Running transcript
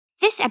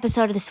This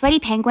episode of The Sweaty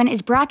Penguin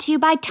is brought to you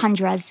by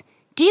Tundras.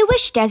 Do you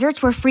wish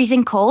deserts were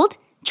freezing cold?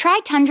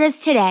 Try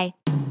Tundras today.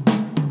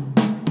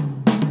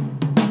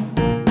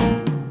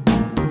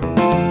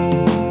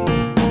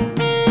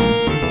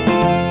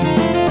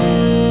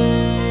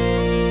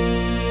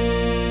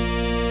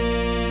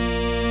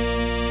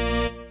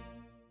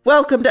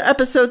 Welcome to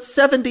episode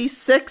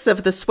 76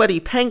 of The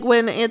Sweaty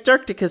Penguin,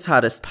 Antarctica's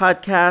hottest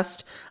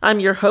podcast. I'm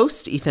your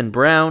host, Ethan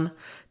Brown.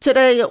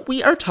 Today,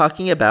 we are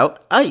talking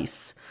about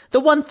ice,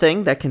 the one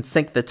thing that can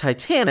sink the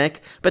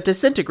Titanic, but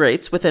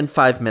disintegrates within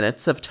 5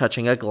 minutes of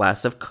touching a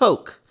glass of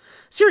Coke.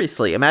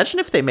 Seriously, imagine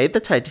if they made the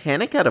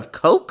Titanic out of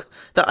Coke?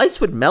 The ice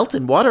would melt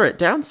and water it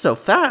down so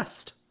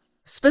fast.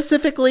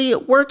 Specifically,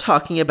 we're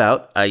talking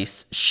about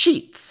ice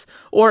sheets,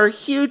 or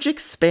huge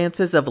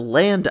expanses of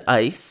land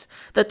ice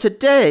that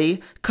today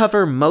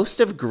cover most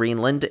of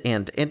Greenland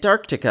and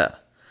Antarctica.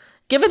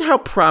 Given how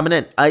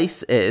prominent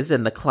ice is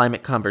in the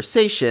climate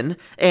conversation,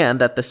 and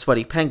that The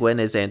Sweaty Penguin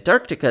is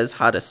Antarctica's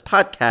hottest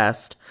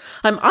podcast,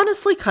 I'm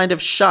honestly kind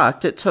of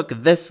shocked it took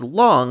this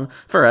long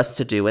for us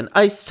to do an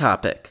ice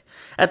topic.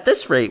 At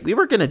this rate, we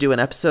were going to do an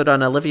episode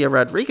on Olivia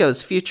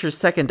Rodrigo's future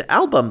second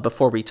album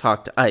before we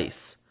talked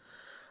ice.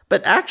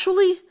 But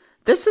actually,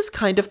 this is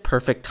kind of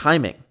perfect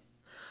timing.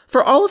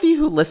 For all of you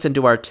who listen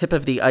to our Tip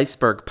of the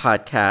Iceberg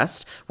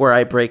podcast, where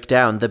I break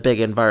down the big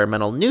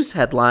environmental news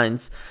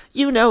headlines,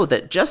 you know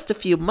that just a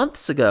few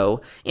months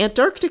ago,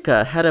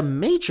 Antarctica had a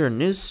major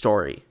news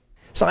story.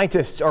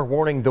 Scientists are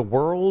warning the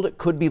world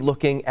could be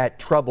looking at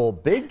trouble,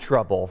 big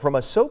trouble, from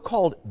a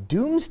so-called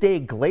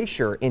doomsday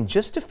glacier in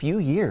just a few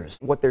years.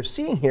 What they're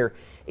seeing here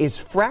is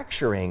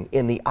fracturing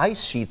in the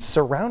ice sheets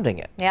surrounding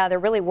it. Yeah, they're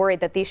really worried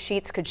that these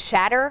sheets could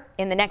shatter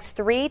in the next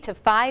 3 to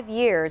 5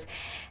 years,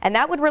 and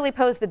that would really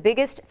pose the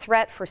biggest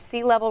threat for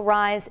sea level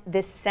rise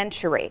this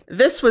century.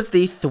 This was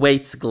the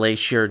Thwaites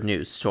Glacier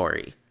news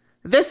story.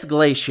 This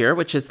glacier,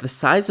 which is the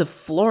size of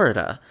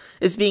Florida,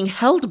 is being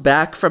held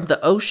back from the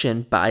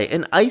ocean by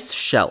an ice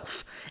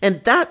shelf,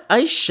 and that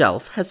ice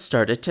shelf has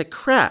started to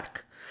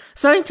crack.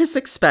 Scientists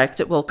expect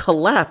it will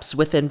collapse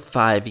within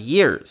 5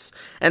 years,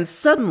 and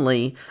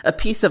suddenly, a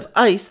piece of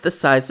ice the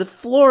size of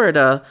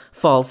Florida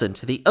falls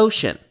into the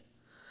ocean.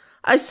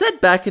 I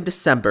said back in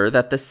December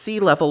that the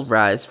sea level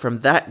rise from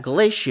that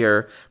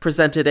glacier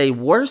presented a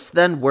worse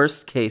than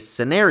worst case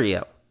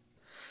scenario.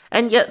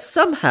 And yet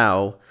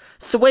somehow,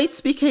 Thwaites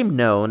became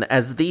known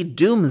as the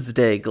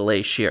Doomsday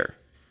Glacier.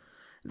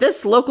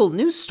 This local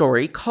news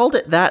story called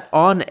it that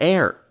on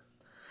air.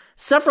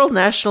 Several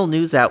national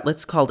news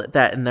outlets called it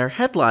that in their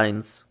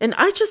headlines, and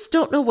I just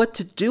don't know what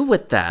to do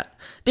with that,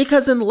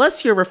 because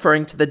unless you're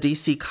referring to the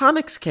DC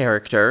Comics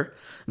character,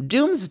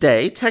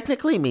 Doomsday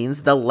technically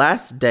means the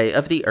last day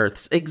of the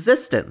Earth's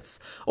existence,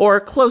 or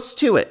close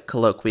to it,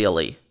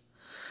 colloquially.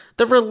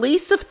 The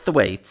release of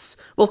Thwaites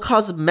will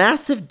cause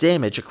massive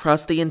damage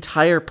across the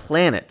entire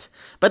planet,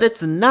 but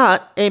it's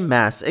not a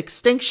mass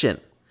extinction.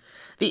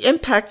 The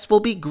impacts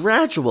will be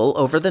gradual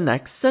over the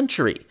next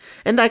century,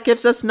 and that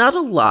gives us not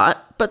a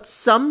lot, but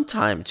some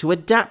time to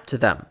adapt to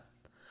them.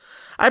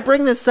 I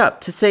bring this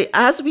up to say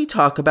as we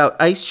talk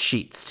about ice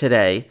sheets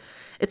today,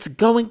 it's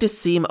going to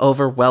seem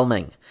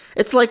overwhelming.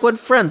 It's like when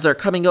friends are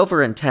coming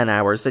over in 10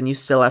 hours and you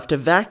still have to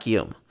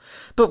vacuum.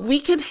 But we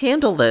can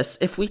handle this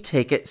if we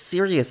take it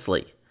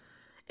seriously.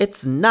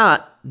 It's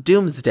not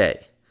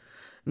doomsday.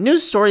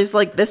 News stories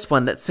like this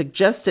one that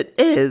suggest it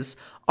is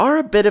are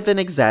a bit of an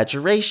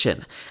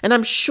exaggeration, and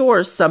I'm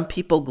sure some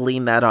people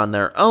glean that on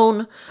their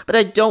own, but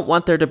I don't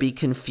want there to be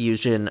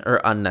confusion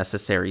or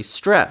unnecessary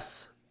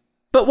stress.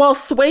 But while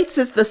Thwaites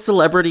is the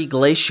celebrity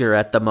glacier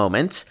at the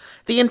moment,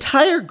 the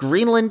entire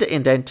Greenland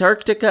and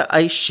Antarctica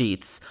ice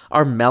sheets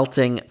are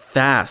melting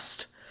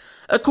fast.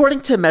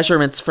 According to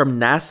measurements from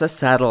NASA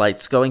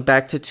satellites going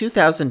back to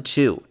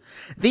 2002,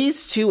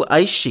 these two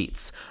ice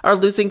sheets are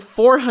losing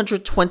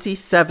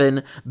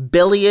 427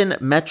 billion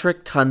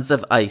metric tons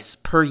of ice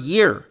per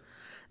year.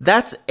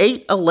 That's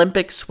 8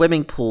 Olympic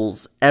swimming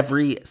pools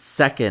every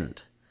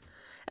second.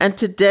 And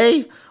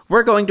today,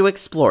 we're going to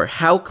explore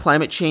how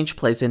climate change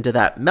plays into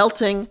that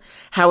melting,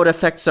 how it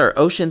affects our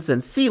oceans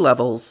and sea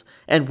levels,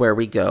 and where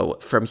we go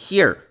from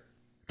here.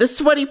 The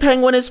Sweaty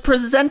Penguin is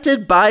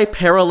presented by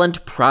Peril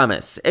and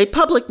Promise, a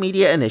public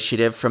media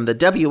initiative from the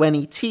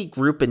WNET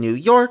Group in New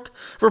York,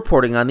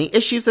 reporting on the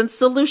issues and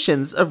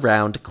solutions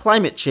around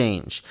climate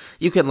change.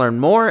 You can learn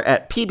more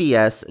at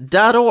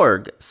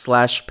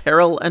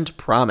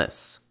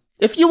pbs.org/perilandpromise.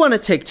 If you want to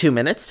take 2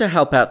 minutes to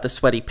help out the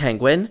Sweaty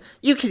Penguin,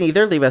 you can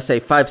either leave us a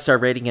 5-star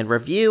rating and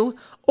review,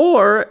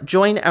 or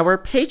join our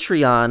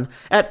Patreon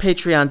at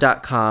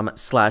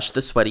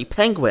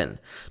patreon.com/thesweatypenguin.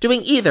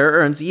 Doing either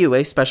earns you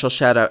a special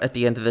shout out at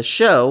the end of the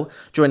show.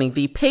 Joining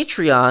the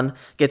Patreon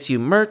gets you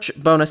merch,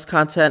 bonus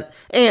content,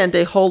 and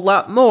a whole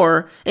lot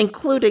more,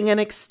 including an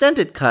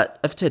extended cut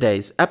of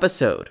today's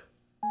episode.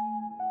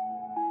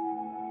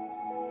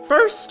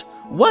 First,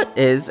 what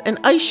is an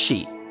ice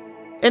sheet?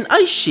 An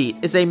ice sheet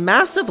is a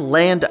massive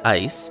land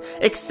ice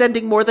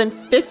extending more than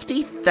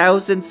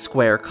 50,000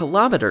 square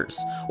kilometers,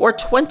 or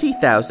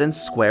 20,000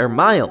 square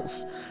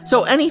miles,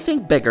 so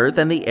anything bigger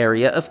than the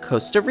area of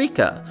Costa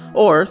Rica,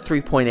 or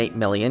 3.8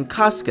 million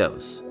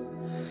Costcos.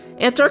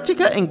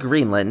 Antarctica and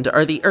Greenland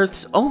are the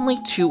Earth's only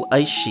two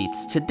ice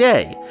sheets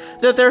today,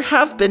 though there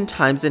have been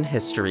times in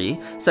history,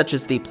 such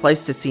as the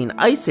Pleistocene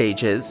ice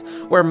ages,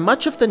 where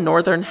much of the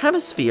northern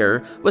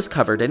hemisphere was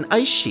covered in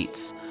ice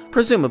sheets,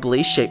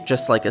 presumably shaped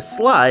just like a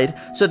slide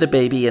so the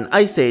baby in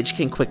Ice Age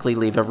can quickly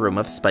leave a room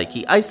of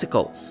spiky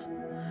icicles.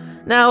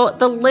 Now,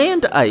 the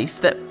land ice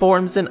that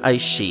forms an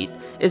ice sheet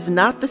is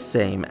not the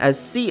same as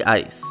sea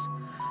ice.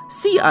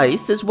 Sea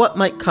ice is what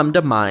might come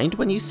to mind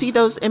when you see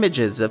those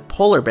images of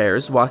polar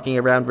bears walking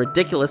around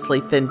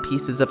ridiculously thin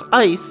pieces of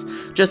ice,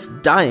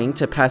 just dying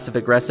to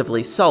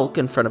passive-aggressively sulk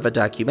in front of a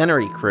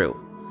documentary crew.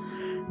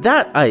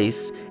 That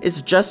ice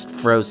is just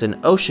frozen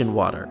ocean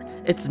water.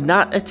 It's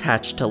not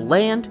attached to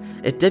land,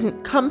 it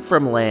didn't come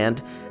from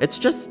land, it's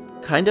just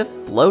kind of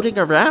floating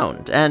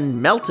around,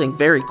 and melting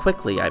very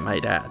quickly, I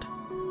might add.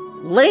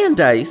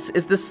 Land ice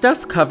is the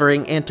stuff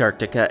covering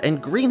Antarctica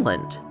and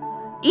Greenland.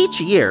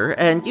 Each year,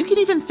 and you can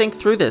even think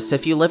through this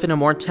if you live in a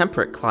more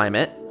temperate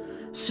climate,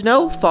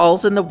 snow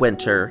falls in the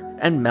winter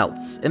and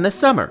melts in the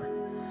summer.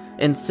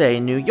 In, say,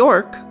 New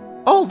York,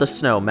 all the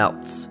snow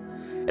melts.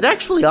 It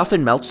actually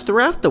often melts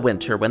throughout the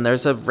winter when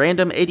there's a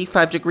random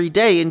 85-degree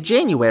day in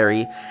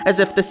January, as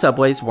if the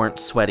subways weren't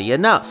sweaty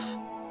enough.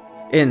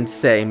 In,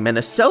 say,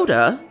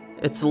 Minnesota,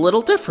 it's a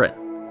little different.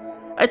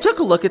 I took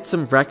a look at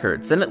some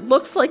records, and it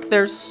looks like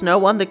there's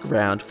snow on the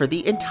ground for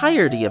the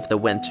entirety of the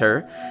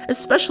winter,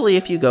 especially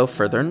if you go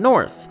further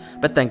north,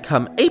 but then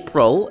come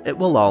April, it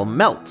will all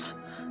melt.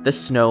 The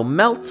snow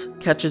melt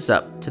catches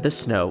up to the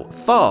snow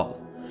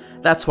fall.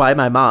 That's why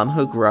my mom,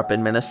 who grew up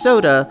in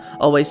Minnesota,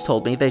 always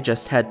told me they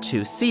just had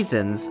two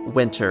seasons,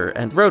 winter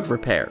and road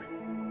repair.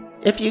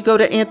 If you go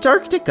to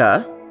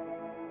Antarctica,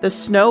 the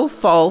snow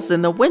falls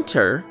in the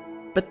winter,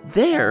 but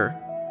there,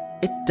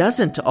 it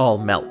doesn't all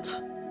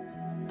melt.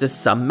 Does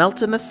some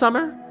melt in the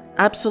summer?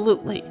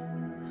 Absolutely.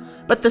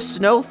 But the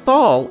snow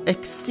fall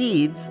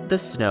exceeds the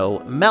snow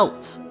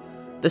melt.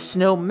 The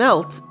snow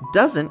melt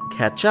doesn't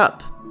catch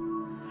up.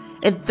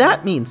 And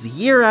that means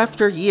year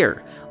after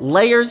year,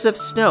 layers of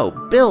snow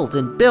build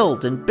and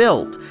build and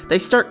build. They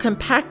start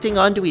compacting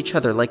onto each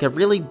other like a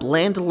really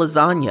bland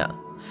lasagna.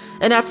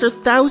 And after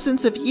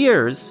thousands of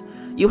years,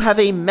 you have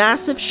a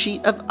massive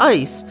sheet of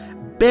ice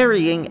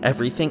burying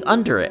everything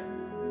under it.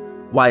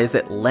 Why is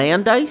it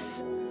land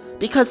ice?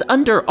 Because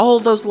under all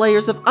those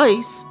layers of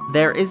ice,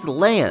 there is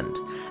land,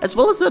 as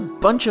well as a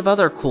bunch of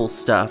other cool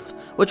stuff,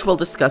 which we'll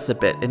discuss a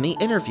bit in the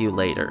interview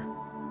later.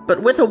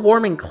 But with a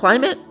warming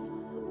climate,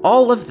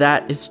 all of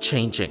that is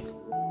changing.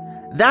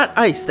 That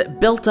ice that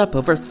built up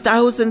over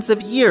thousands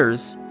of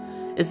years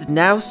is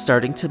now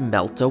starting to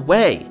melt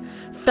away,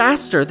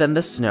 faster than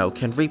the snow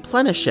can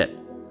replenish it.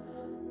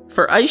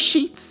 For ice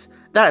sheets,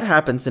 that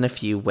happens in a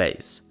few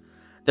ways.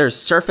 There's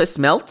surface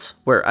melt,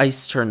 where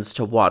ice turns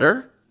to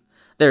water.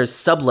 There's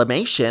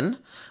sublimation,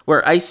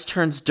 where ice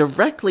turns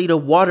directly to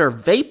water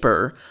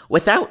vapor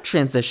without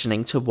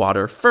transitioning to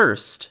water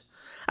first.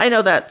 I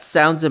know that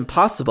sounds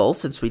impossible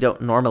since we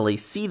don't normally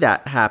see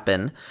that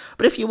happen,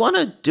 but if you want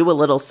to do a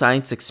little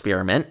science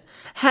experiment,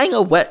 hang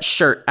a wet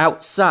shirt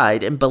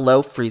outside in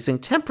below freezing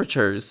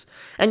temperatures,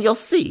 and you'll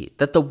see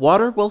that the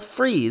water will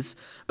freeze,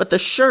 but the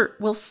shirt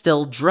will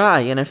still dry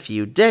in a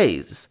few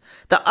days.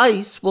 The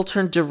ice will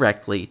turn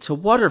directly to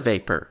water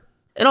vapor.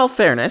 In all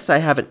fairness, I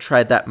haven't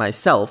tried that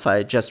myself,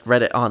 I just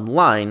read it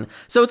online,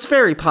 so it's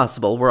very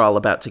possible we're all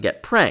about to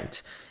get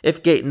pranked.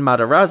 If Gaten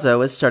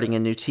Matarazzo is starting a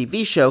new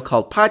TV show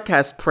called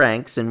Podcast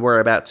Pranks and we're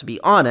about to be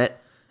on it,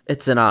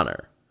 it's an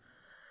honor.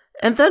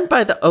 And then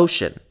by the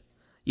ocean,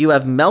 you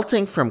have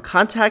melting from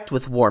contact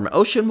with warm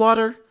ocean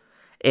water,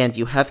 and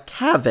you have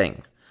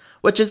calving,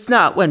 which is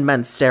not when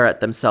men stare at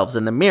themselves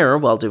in the mirror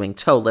while doing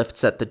toe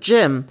lifts at the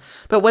gym,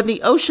 but when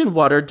the ocean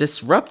water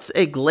disrupts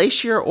a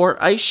glacier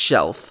or ice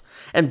shelf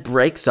and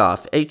breaks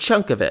off a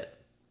chunk of it.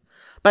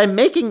 By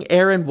making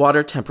air and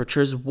water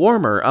temperatures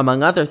warmer,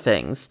 among other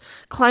things,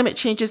 climate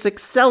change is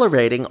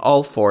accelerating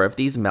all four of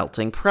these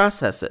melting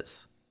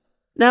processes.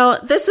 Now,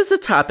 this is a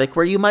topic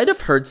where you might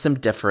have heard some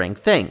differing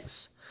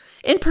things.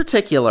 In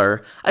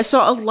particular, I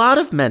saw a lot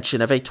of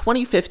mention of a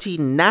 2015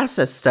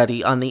 NASA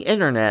study on the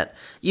internet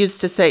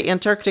used to say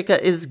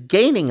Antarctica is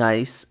gaining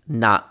ice,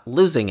 not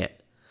losing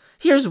it.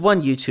 Here's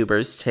one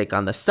YouTuber's take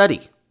on the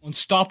study.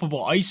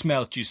 Unstoppable ice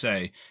melt, you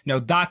say? Now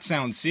that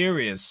sounds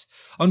serious.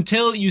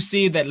 Until you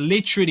see that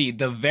literally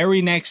the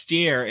very next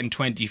year in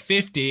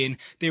 2015,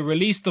 they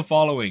released the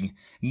following.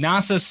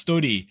 NASA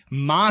study,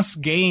 mass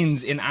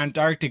gains in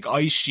Antarctic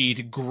ice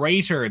sheet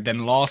greater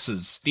than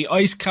losses. The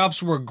ice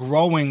caps were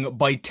growing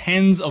by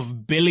tens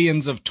of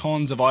billions of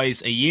tons of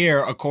ice a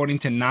year according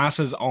to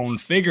NASA's own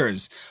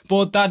figures.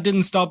 But that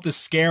didn't stop the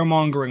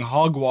scaremongering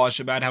hogwash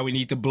about how we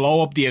need to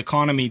blow up the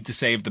economy to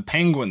save the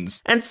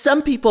penguins. And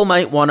some people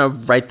might want to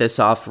write write this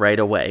off right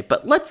away,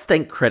 but let's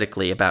think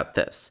critically about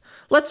this.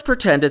 Let's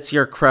pretend it's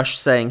your crush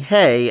saying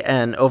hey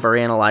and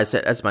overanalyze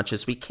it as much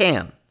as we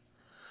can.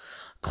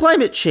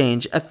 Climate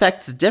change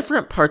affects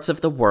different parts of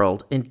the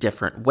world in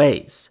different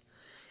ways.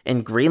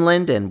 In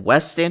Greenland and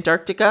West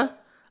Antarctica,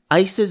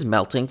 ice is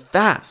melting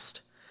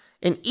fast.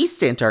 In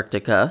East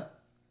Antarctica,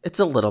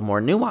 it's a little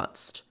more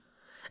nuanced.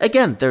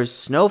 Again, there's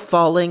snow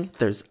falling,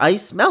 there's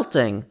ice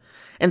melting,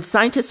 and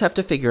scientists have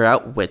to figure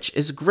out which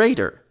is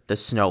greater, the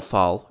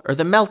snowfall or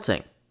the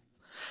melting.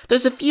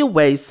 There's a few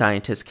ways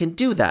scientists can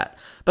do that,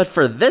 but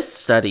for this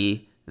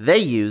study, they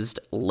used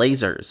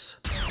lasers.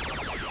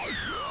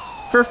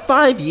 For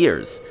 5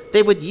 years,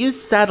 they would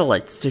use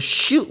satellites to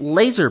shoot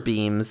laser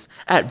beams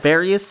at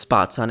various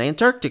spots on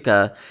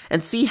Antarctica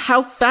and see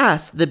how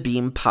fast the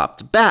beam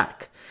popped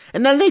back.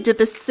 And then they did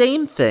the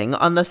same thing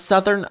on the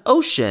Southern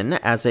Ocean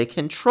as a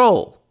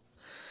control.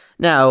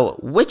 Now,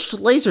 which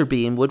laser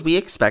beam would we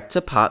expect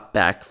to pop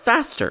back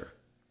faster?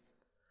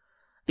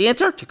 The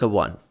Antarctica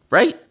one,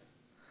 right?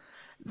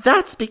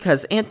 That's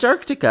because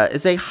Antarctica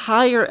is a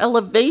higher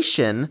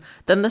elevation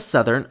than the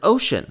Southern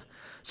Ocean,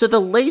 so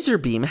the laser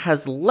beam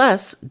has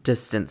less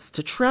distance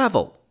to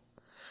travel.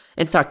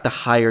 In fact, the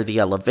higher the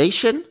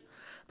elevation,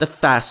 the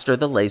faster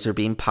the laser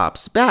beam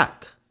pops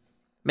back.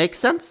 Make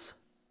sense?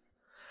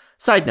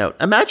 Side note,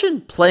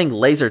 imagine playing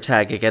laser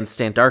tag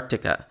against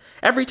Antarctica.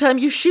 Every time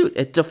you shoot,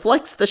 it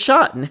deflects the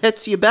shot and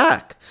hits you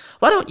back.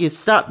 Why don't you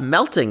stop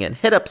melting and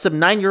hit up some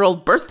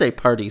 9-year-old birthday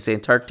parties,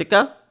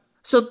 Antarctica?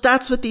 So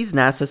that's what these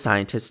NASA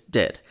scientists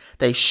did.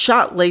 They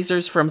shot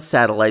lasers from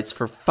satellites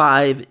for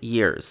 5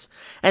 years,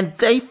 and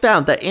they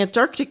found that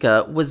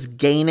Antarctica was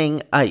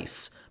gaining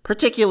ice,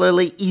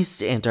 particularly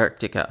East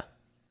Antarctica.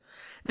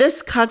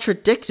 This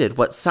contradicted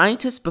what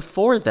scientists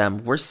before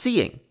them were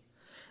seeing.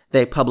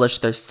 They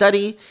published their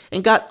study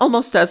and got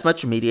almost as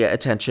much media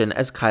attention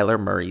as Kyler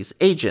Murray's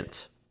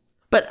agent.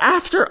 But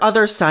after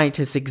other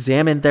scientists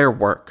examined their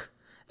work,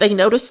 they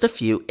noticed a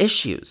few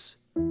issues.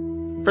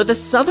 For the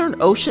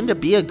Southern Ocean to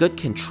be a good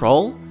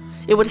control,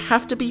 it would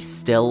have to be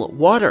still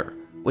water,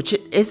 which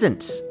it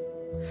isn't.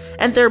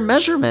 And their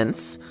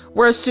measurements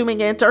were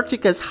assuming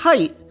Antarctica's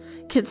height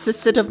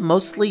consisted of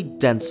mostly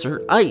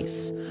denser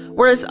ice,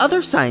 whereas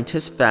other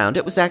scientists found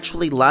it was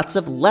actually lots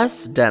of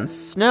less dense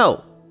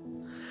snow.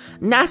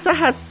 NASA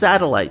has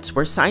satellites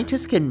where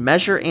scientists can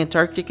measure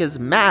Antarctica's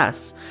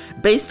mass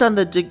based on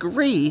the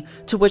degree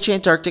to which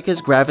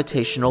Antarctica's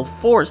gravitational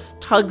force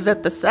tugs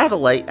at the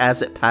satellite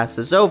as it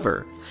passes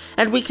over,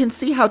 and we can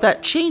see how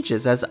that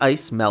changes as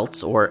ice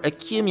melts or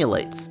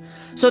accumulates.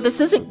 So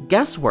this isn't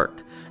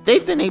guesswork.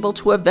 They've been able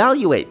to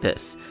evaluate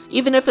this,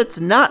 even if it's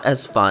not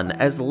as fun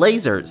as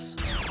lasers.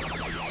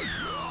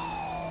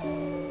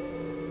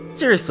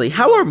 Seriously,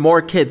 how are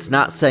more kids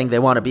not saying they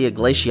want to be a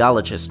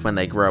glaciologist when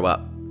they grow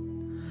up?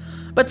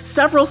 But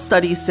several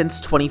studies since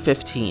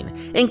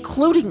 2015,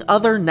 including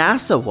other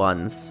NASA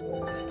ones,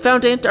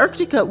 found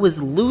Antarctica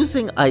was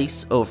losing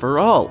ice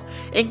overall,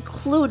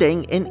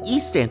 including in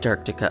East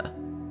Antarctica.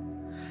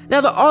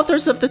 Now, the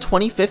authors of the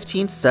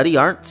 2015 study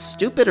aren't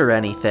stupid or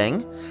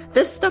anything.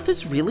 This stuff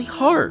is really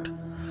hard.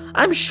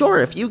 I'm sure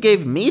if you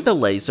gave me the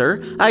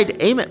laser,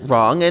 I'd aim it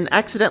wrong and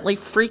accidentally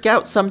freak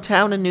out some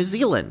town in New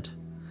Zealand.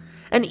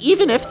 And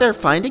even if their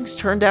findings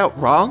turned out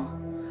wrong,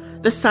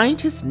 the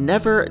scientists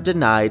never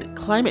denied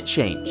climate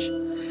change,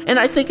 and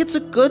I think it's a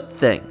good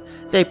thing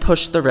they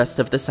pushed the rest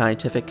of the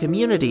scientific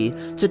community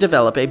to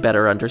develop a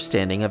better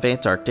understanding of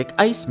Antarctic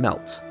ice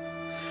melt.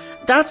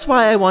 That's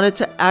why I wanted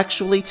to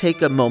actually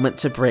take a moment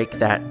to break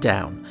that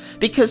down,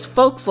 because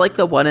folks like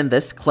the one in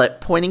this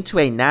clip pointing to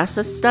a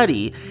NASA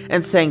study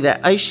and saying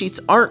that ice sheets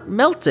aren't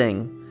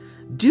melting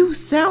do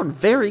sound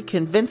very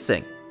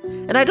convincing,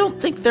 and I don't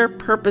think they're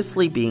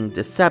purposely being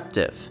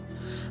deceptive.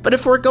 But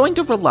if we're going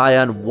to rely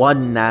on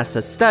one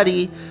NASA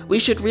study, we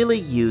should really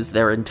use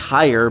their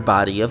entire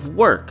body of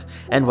work,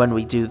 and when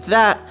we do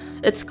that,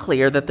 it's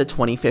clear that the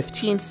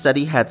 2015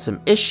 study had some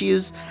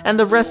issues, and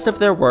the rest of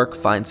their work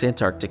finds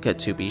Antarctica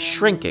to be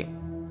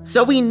shrinking.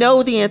 So we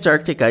know the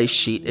Antarctic ice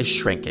sheet is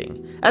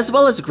shrinking, as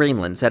well as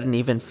Greenland's at an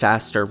even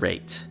faster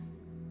rate.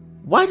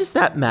 Why does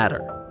that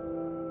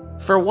matter?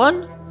 For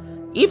one,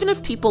 even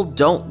if people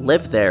don't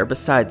live there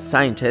besides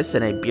scientists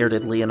and a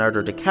bearded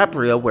Leonardo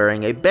DiCaprio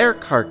wearing a bear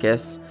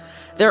carcass,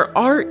 there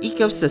are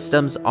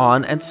ecosystems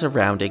on and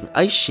surrounding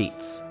ice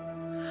sheets.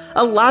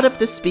 A lot of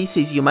the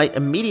species you might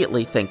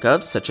immediately think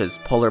of, such as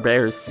polar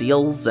bears,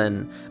 seals,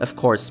 and, of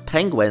course,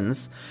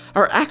 penguins,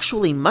 are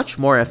actually much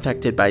more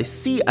affected by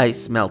sea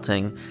ice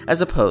melting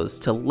as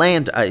opposed to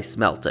land ice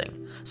melting.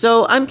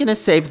 So I'm gonna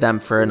save them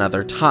for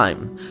another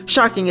time,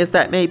 shocking as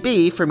that may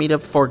be for me to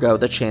forego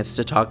the chance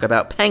to talk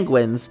about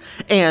penguins,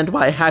 and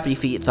why Happy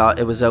Feet thought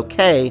it was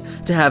okay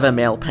to have a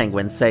male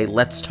penguin say,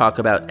 "Let's talk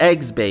about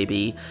eggs,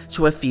 baby,"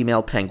 to a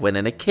female penguin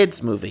in a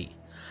kid's movie.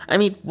 I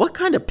mean, what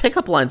kind of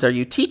pickup lines are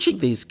you teaching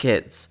these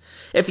kids?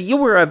 If you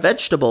were a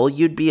vegetable,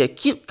 you'd be a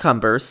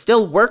cucumber.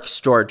 Still works,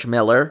 George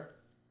Miller.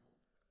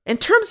 In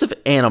terms of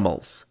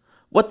animals,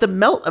 What the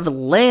melt of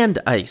land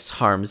ice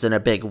harms in a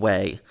big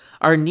way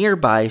are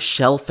nearby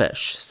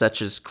shellfish,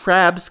 such as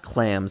crabs,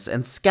 clams,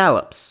 and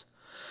scallops.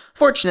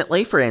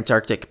 Fortunately for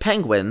Antarctic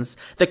penguins,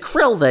 the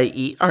krill they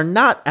eat are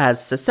not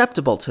as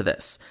susceptible to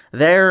this.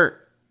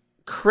 They're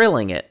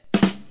krilling it.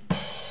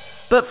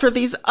 But for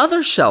these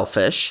other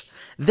shellfish,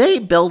 they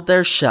build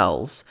their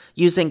shells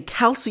using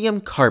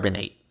calcium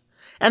carbonate,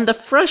 and the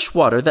fresh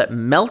water that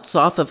melts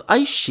off of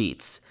ice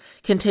sheets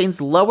contains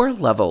lower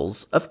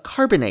levels of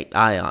carbonate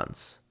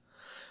ions.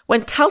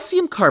 When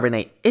calcium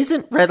carbonate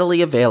isn't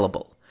readily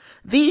available,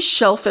 these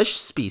shellfish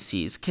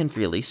species can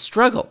really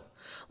struggle.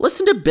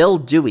 Listen to Bill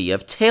Dewey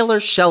of Taylor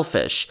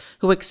Shellfish,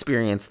 who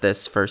experienced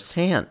this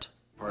firsthand.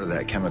 Part of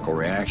that chemical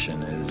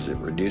reaction is it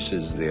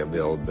reduces the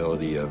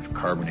availability of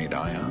carbonate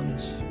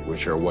ions,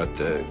 which are what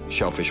the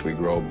shellfish we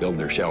grow build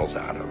their shells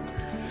out of.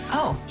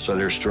 Oh. So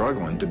they're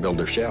struggling to build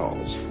their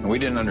shells. And we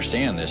didn't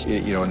understand this.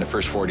 In the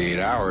first 48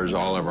 hours,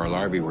 all of our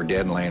larvae were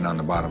dead and laying on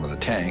the bottom of the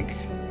tank.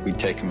 We'd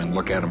take them and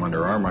look at them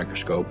under our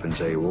microscope and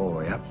say,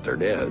 whoa, yep, they're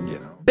dead,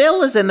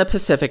 Bill is in the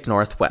Pacific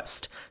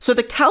Northwest, so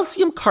the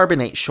calcium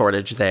carbonate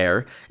shortage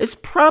there is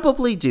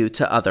probably due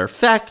to other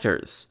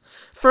factors.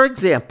 For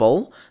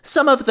example,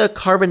 some of the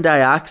carbon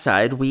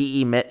dioxide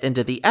we emit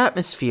into the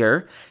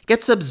atmosphere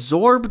gets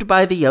absorbed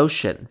by the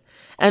ocean,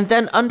 and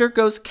then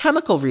undergoes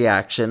chemical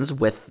reactions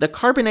with the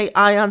carbonate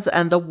ions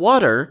and the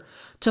water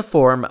to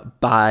form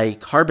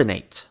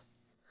bicarbonate.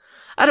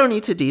 I don't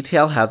need to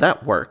detail how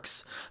that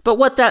works, but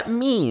what that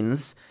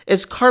means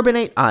is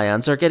carbonate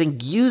ions are getting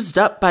used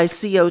up by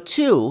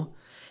CO2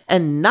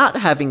 and not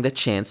having the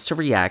chance to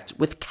react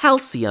with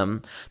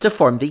calcium to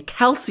form the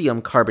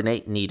calcium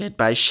carbonate needed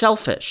by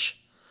shellfish.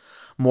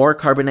 More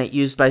carbonate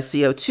used by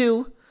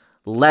CO2,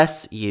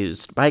 less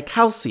used by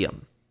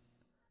calcium.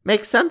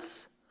 Make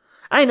sense?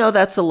 I know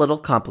that's a little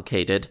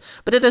complicated,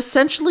 but it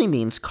essentially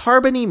means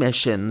carbon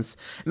emissions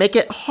make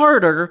it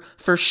harder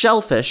for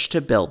shellfish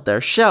to build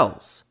their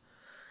shells.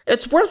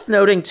 It's worth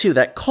noting, too,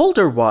 that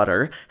colder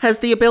water has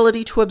the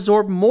ability to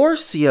absorb more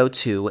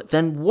CO2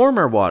 than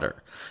warmer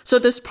water, so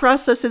this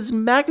process is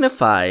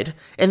magnified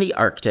in the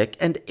Arctic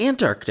and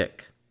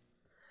Antarctic.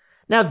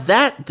 Now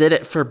that did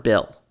it for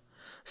Bill.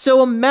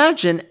 So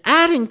imagine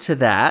adding to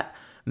that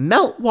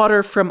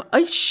meltwater from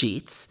ice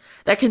sheets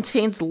that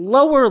contains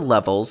lower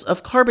levels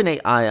of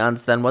carbonate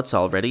ions than what's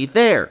already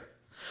there.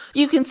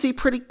 You can see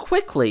pretty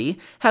quickly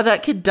how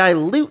that could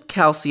dilute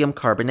calcium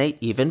carbonate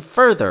even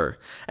further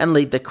and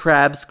lead the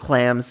crabs,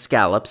 clams,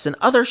 scallops, and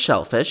other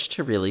shellfish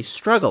to really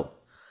struggle.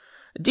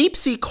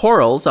 Deep-sea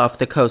corals off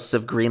the coasts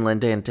of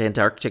Greenland and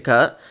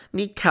Antarctica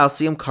need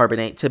calcium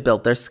carbonate to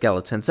build their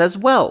skeletons as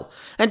well,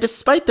 and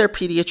despite their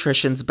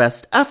pediatrician's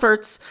best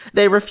efforts,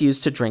 they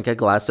refuse to drink a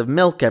glass of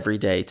milk every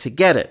day to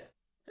get it.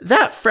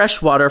 That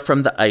fresh water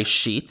from the ice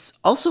sheets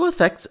also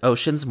affects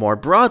oceans more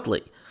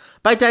broadly.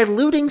 By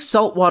diluting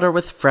salt water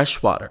with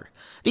fresh water,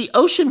 the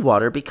ocean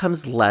water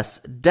becomes less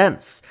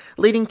dense,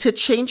 leading to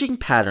changing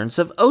patterns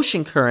of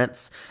ocean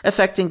currents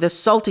affecting the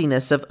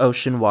saltiness of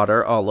ocean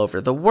water all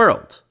over the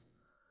world.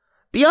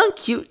 Beyond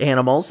cute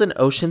animals and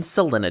ocean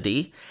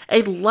salinity,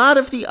 a lot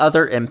of the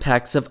other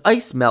impacts of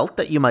ice melt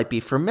that you might be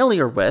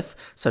familiar with,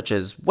 such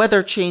as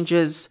weather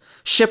changes,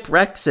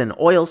 shipwrecks and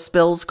oil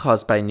spills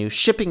caused by new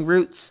shipping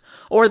routes,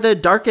 or the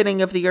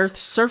darkening of the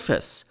Earth's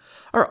surface,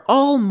 are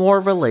all more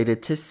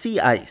related to sea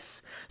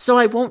ice, so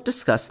I won't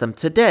discuss them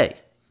today.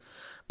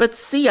 But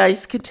sea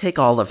ice can take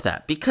all of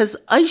that because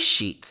ice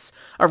sheets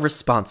are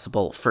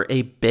responsible for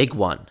a big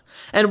one,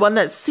 and one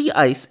that sea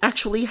ice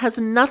actually has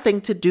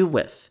nothing to do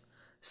with: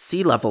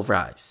 sea level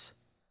rise.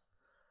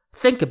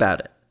 Think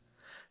about it.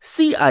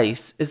 Sea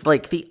ice is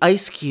like the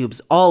ice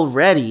cubes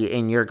already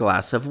in your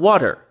glass of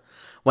water.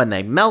 When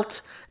they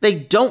melt, they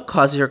don't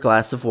cause your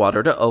glass of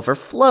water to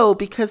overflow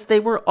because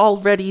they were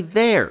already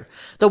there.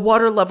 The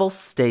water level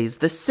stays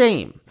the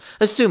same,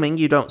 assuming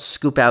you don't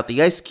scoop out the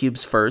ice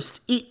cubes first,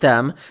 eat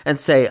them, and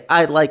say,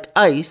 "I like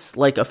ice,"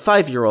 like a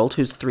 5-year-old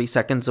who's 3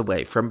 seconds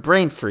away from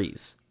brain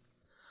freeze.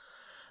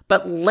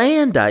 But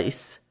land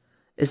ice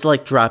is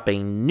like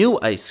dropping new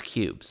ice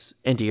cubes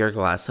into your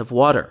glass of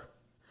water.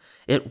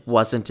 It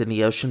wasn't in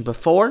the ocean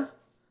before,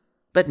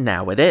 but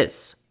now it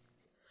is.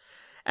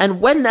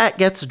 And when that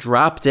gets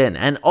dropped in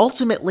and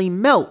ultimately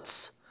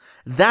melts,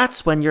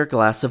 that's when your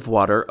glass of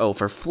water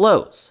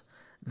overflows.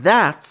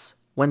 That's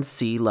when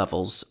sea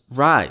levels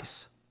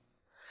rise.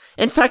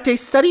 In fact, a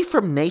study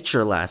from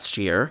Nature last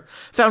year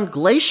found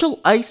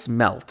glacial ice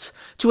melt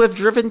to have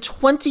driven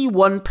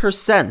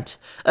 21%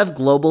 of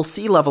global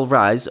sea level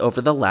rise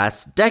over the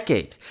last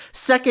decade,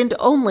 second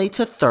only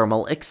to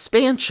thermal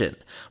expansion,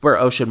 where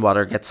ocean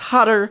water gets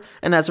hotter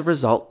and as a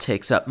result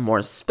takes up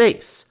more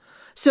space.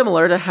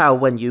 Similar to how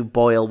when you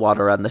boil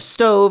water on the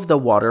stove, the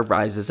water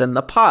rises in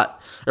the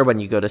pot. Or when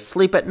you go to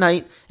sleep at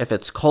night, if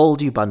it's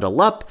cold, you bundle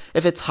up.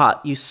 If it's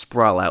hot, you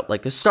sprawl out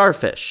like a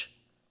starfish.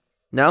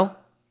 No?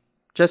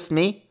 Just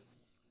me?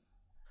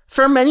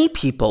 For many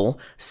people,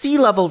 sea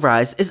level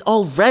rise is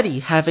already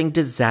having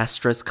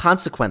disastrous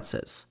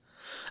consequences.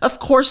 Of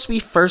course, we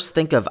first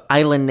think of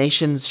island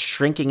nations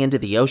shrinking into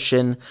the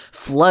ocean,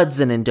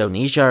 floods in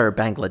Indonesia or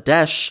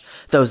Bangladesh,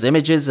 those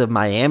images of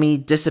Miami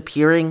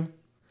disappearing.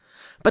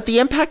 But the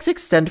impacts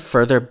extend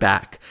further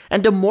back,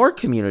 and to more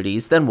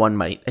communities than one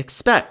might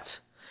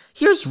expect.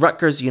 Here's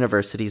Rutgers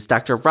University's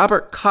Dr.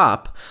 Robert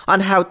Kopp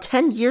on how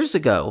 10 years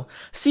ago,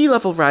 sea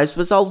level rise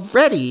was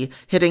already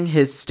hitting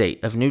his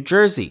state of New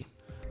Jersey.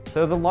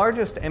 So the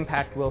largest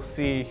impact we'll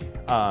see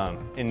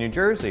in New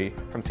Jersey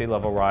from sea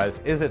level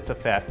rise is its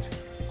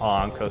effect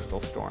on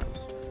coastal storms.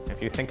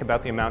 If you think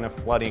about the amount of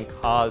flooding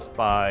caused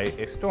by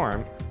a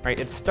storm, right,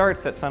 it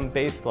starts at some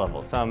base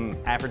level, some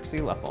average sea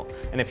level.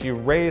 And if you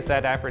raise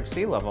that average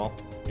sea level,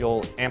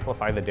 you'll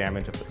amplify the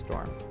damage of the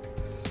storm.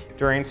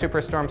 During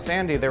Superstorm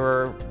Sandy, there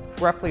were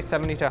roughly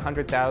 70 to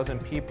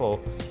 100,000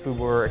 people who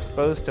were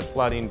exposed to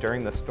flooding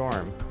during the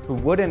storm, who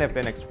wouldn't have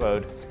been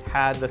exposed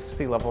had the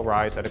sea level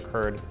rise that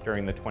occurred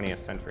during the 20th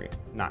century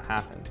not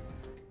happened.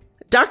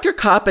 Dr.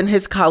 Kopp and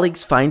his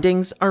colleagues'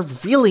 findings are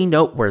really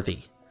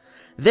noteworthy.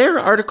 Their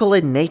article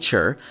in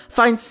Nature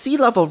finds sea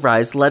level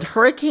rise led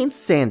Hurricane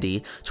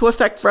Sandy to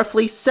affect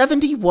roughly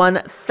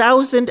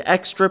 71,000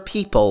 extra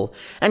people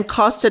and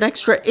cost an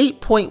extra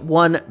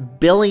 $8.1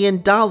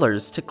 billion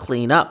to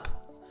clean up.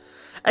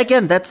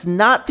 Again, that's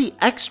not the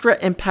extra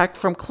impact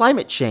from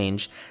climate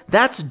change,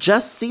 that's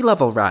just sea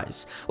level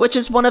rise, which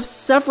is one of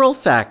several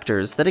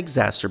factors that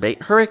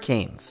exacerbate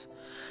hurricanes.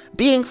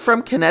 Being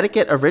from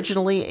Connecticut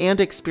originally and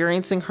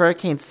experiencing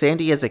Hurricane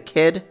Sandy as a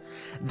kid,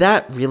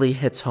 that really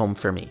hits home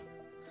for me.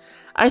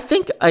 I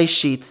think ice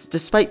sheets,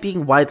 despite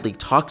being widely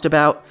talked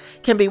about,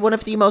 can be one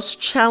of the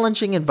most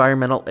challenging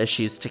environmental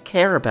issues to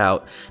care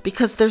about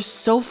because they're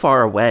so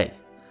far away.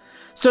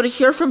 So to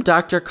hear from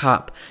Dr.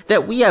 Kopp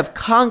that we have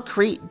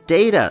concrete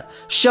data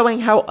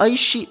showing how ice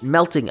sheet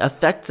melting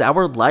affects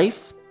our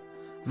life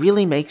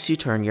really makes you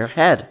turn your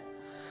head.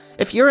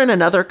 If you're in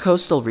another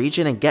coastal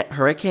region and get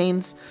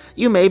hurricanes,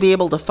 you may be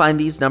able to find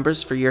these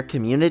numbers for your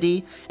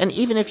community, and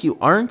even if you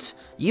aren't,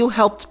 you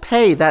helped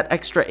pay that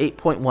extra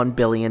 $8.1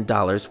 billion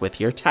with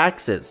your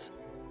taxes.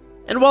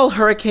 And while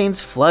hurricanes,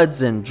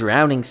 floods, and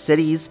drowning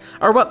cities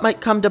are what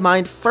might come to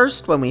mind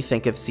first when we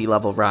think of sea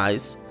level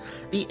rise,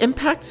 the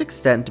impacts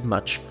extend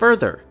much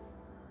further.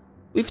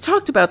 We've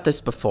talked about this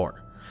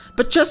before,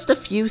 but just a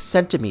few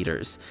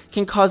centimeters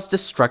can cause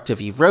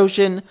destructive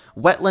erosion,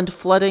 wetland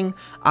flooding,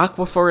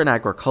 aquifer and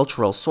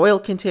agricultural soil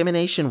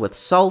contamination with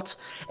salt,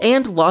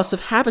 and loss of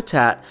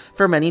habitat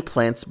for many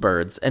plants,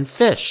 birds, and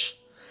fish.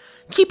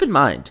 Keep in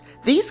mind,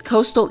 these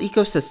coastal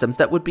ecosystems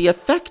that would be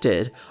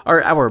affected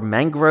are our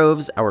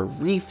mangroves, our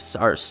reefs,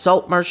 our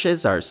salt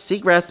marshes, our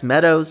seagrass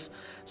meadows,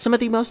 some of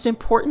the most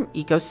important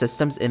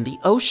ecosystems in the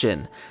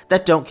ocean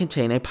that don't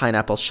contain a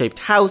pineapple-shaped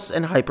house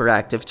and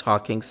hyperactive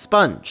talking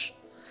sponge.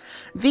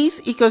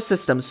 These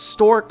ecosystems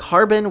store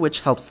carbon, which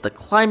helps the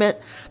climate,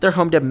 they're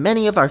home to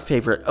many of our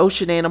favorite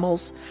ocean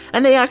animals,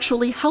 and they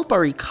actually help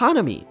our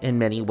economy in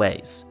many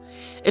ways.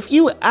 If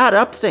you add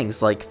up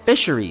things like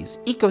fisheries,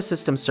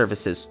 ecosystem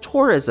services,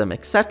 tourism,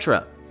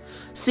 etc.,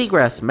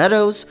 seagrass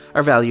meadows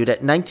are valued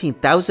at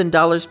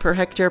 $19,000 per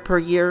hectare per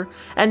year,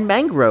 and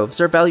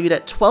mangroves are valued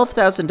at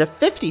 $12,000 to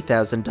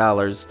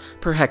 $50,000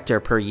 per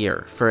hectare per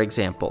year, for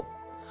example.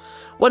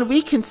 When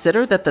we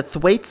consider that the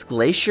Thwaites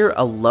Glacier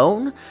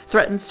alone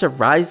threatens to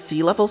rise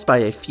sea levels by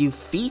a few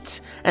feet,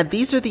 and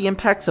these are the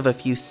impacts of a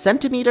few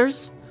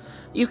centimeters,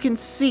 you can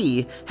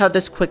see how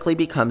this quickly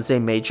becomes a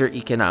major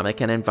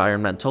economic and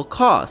environmental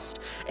cost,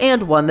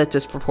 and one that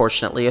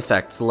disproportionately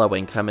affects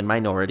low-income and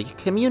minority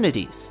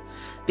communities.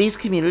 These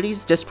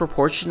communities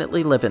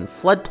disproportionately live in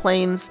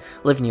floodplains,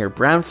 live near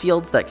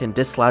brownfields that can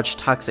dislodge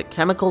toxic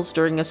chemicals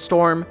during a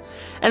storm,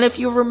 and if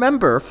you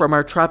remember from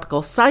our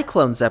tropical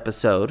cyclones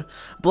episode,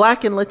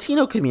 Black and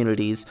Latino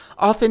communities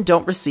often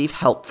don't receive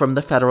help from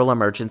the Federal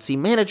Emergency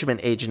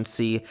Management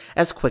Agency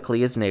as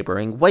quickly as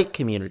neighboring white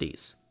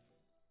communities.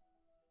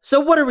 So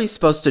what are we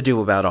supposed to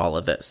do about all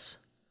of this?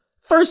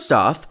 First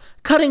off,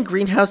 cutting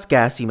greenhouse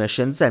gas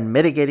emissions and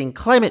mitigating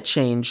climate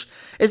change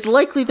is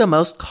likely the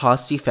most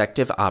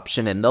cost-effective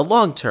option in the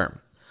long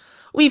term.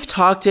 We've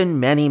talked in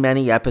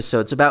many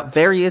episodes about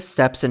various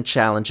steps and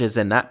challenges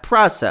in that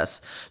process,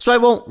 so I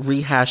won't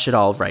rehash it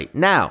all right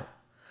now.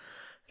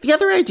 The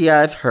other idea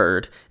I've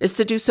heard is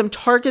to do some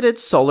targeted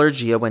solar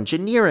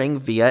geoengineering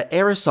via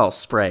aerosol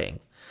spraying.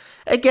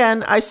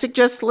 Again, I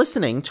suggest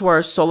listening to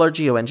our solar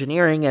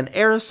geoengineering and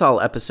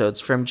aerosol episodes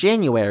from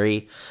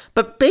January,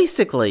 but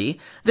basically,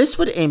 this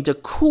would aim to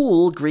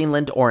cool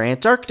Greenland or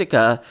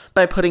Antarctica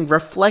by putting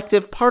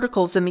reflective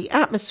particles in the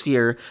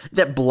atmosphere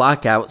that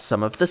block out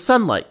some of the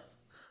sunlight.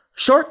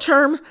 Short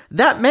term,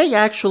 that may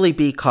actually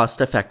be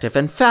cost-effective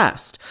and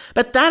fast,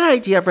 but that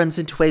idea runs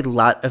into a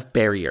lot of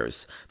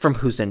barriers, from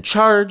who's in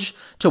charge,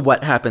 to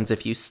what happens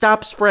if you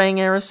stop spraying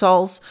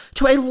aerosols,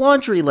 to a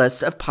laundry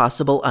list of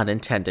possible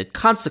unintended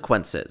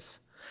consequences.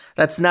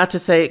 That's not to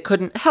say it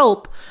couldn't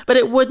help, but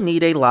it would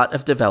need a lot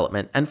of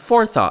development and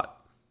forethought.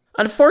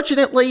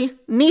 Unfortunately,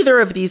 neither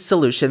of these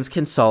solutions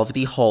can solve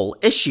the whole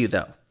issue,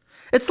 though.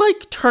 It's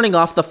like turning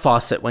off the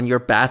faucet when your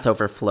bath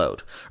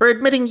overflowed, or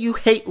admitting you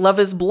hate Love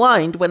is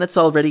Blind when it's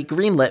already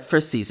greenlit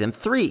for season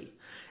 3.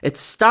 It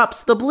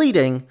stops the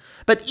bleeding,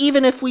 but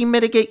even if we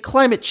mitigate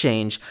climate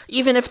change,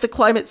 even if the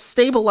climate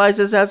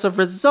stabilizes as a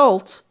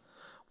result,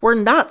 we're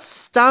not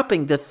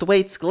stopping the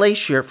Thwaites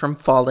Glacier from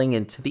falling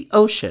into the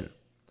ocean.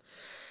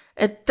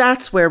 And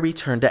that's where we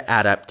turn to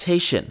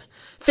adaptation,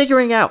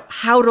 figuring out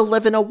how to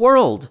live in a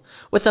world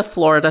with a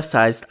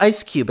Florida-sized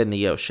ice cube in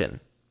the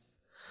ocean.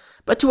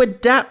 But to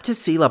adapt to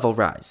sea level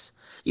rise,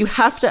 you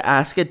have to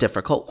ask a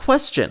difficult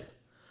question.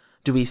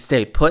 Do we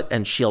stay put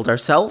and shield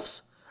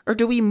ourselves, or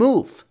do we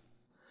move?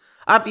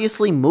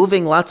 Obviously,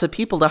 moving lots of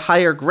people to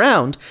higher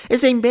ground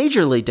is a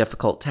majorly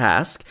difficult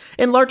task,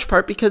 in large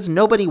part because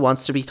nobody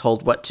wants to be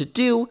told what to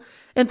do,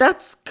 and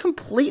that's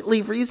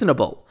completely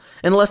reasonable,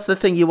 unless the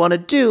thing you want to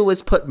do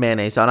is put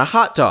mayonnaise on a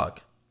hot dog.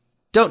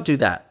 Don't do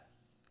that.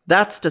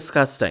 That's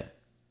disgusting.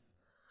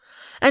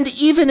 And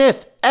even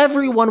if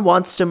everyone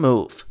wants to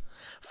move,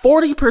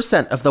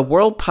 40% of the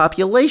world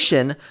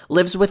population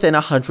lives within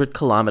 100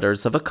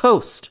 kilometers of a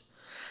coast.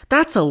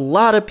 That's a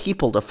lot of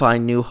people to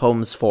find new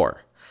homes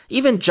for.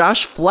 Even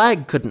Josh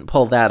Flagg couldn't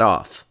pull that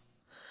off.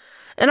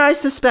 And I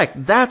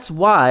suspect that's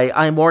why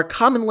I more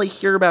commonly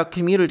hear about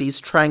communities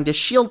trying to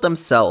shield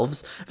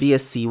themselves via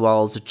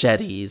seawalls,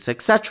 jetties,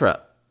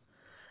 etc.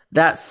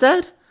 That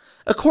said,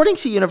 according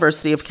to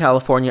University of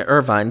California,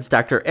 Irvine's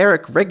Dr.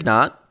 Eric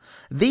Rignot,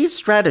 these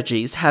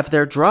strategies have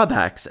their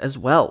drawbacks as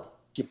well.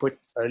 You put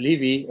a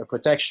levee, a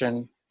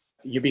protection,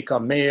 you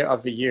become mayor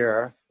of the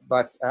year,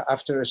 but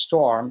after a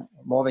storm,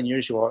 more than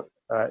usual,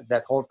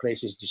 that whole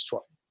place is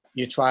destroyed.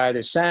 You try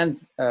the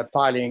sand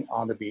piling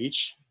on the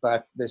beach,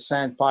 but the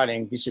sand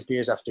piling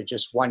disappears after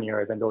just 1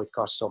 year, even though it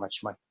costs so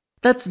much money.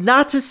 That's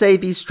not to say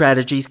these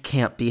strategies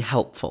can't be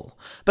helpful,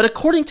 but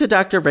according to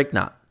Dr.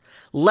 Rignot,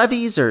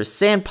 levees or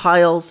sand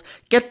piles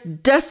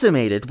get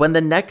decimated when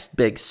the next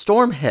big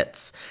storm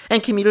hits,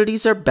 and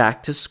communities are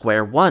back to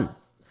square one.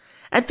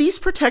 And these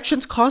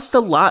protections cost a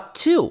lot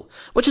too,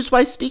 which is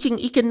why, speaking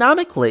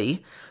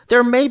economically,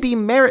 there may be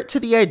merit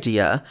to the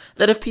idea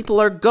that if people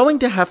are going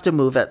to have to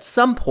move at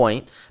some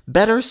point,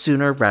 better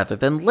sooner rather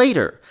than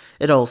later.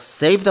 It'll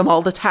save them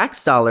all the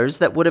tax dollars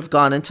that would have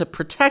gone into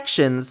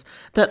protections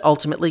that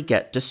ultimately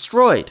get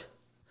destroyed.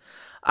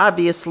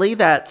 Obviously,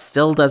 that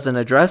still doesn't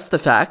address the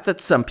fact that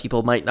some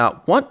people might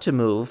not want to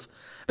move,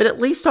 but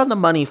at least on the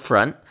money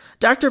front,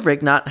 Dr.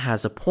 Rignot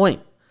has a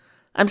point.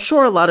 I'm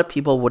sure a lot of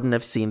people wouldn't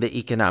have seen the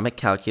economic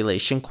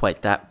calculation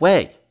quite that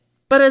way.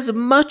 But as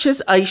much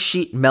as ice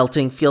sheet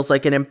melting feels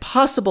like an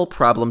impossible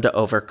problem to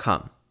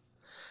overcome,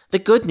 the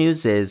good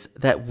news is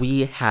that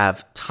we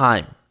have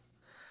time.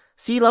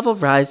 Sea level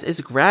rise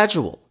is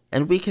gradual,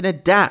 and we can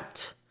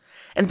adapt.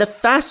 And the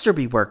faster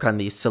we work on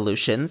these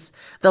solutions,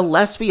 the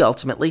less we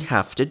ultimately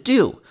have to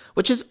do,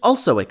 which is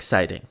also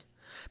exciting.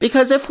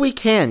 Because if we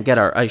can get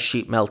our ice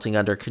sheet melting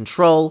under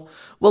control,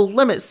 we'll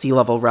limit sea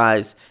level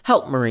rise,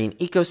 help marine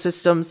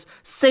ecosystems,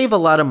 save a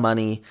lot of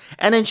money,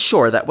 and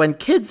ensure that when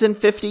kids in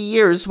 50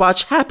 years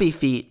watch Happy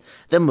Feet,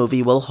 the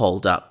movie will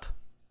hold up.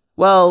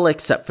 Well,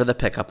 except for the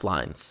pickup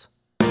lines.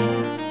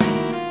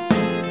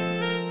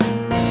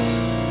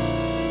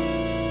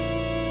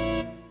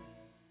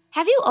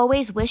 Have you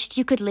always wished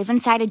you could live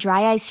inside a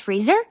dry ice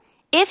freezer?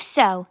 If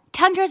so,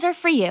 tundras are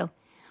for you.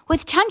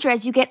 With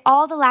tundras, you get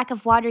all the lack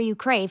of water you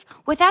crave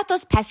without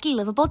those pesky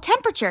livable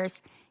temperatures.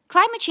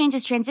 Climate change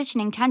is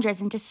transitioning tundras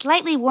into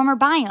slightly warmer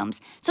biomes,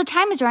 so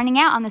time is running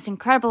out on this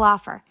incredible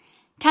offer.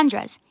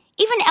 Tundras.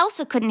 Even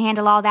Elsa couldn't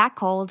handle all that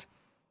cold.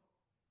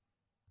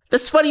 The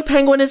Sweaty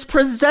Penguin is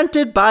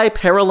presented by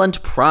Peril and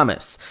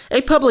Promise,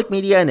 a public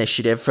media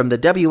initiative from the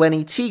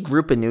WNET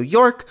Group in New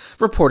York,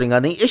 reporting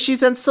on the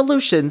issues and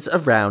solutions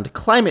around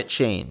climate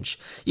change.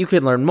 You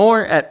can learn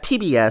more at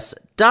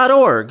pbs.org/Peril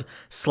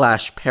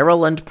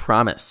and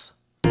Promise.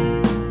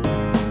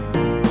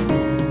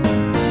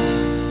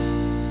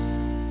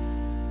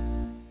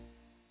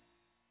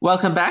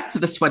 Welcome back to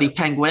The Sweaty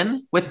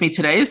Penguin. With me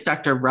today is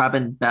Dr.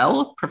 Robin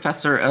Bell,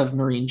 Professor of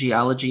Marine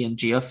Geology and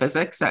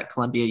Geophysics at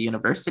Columbia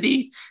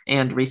University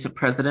and recent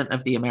President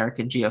of the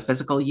American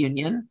Geophysical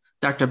Union.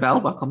 Dr. Bell,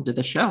 welcome to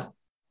the show.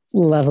 It's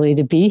lovely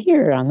to be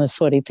here on The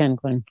Sweaty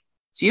Penguin.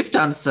 So you've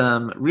done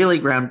some really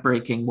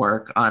groundbreaking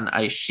work on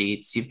ice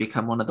sheets. You've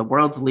become one of the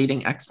world's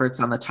leading experts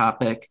on the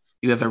topic.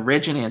 You have a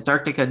ridge in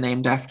Antarctica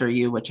named after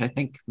you, which I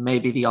think may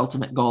be the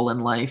ultimate goal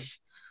in life.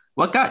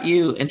 What got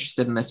you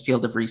interested in this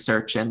field of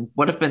research, and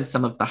what have been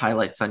some of the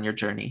highlights on your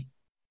journey?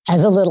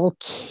 As a little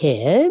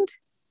kid,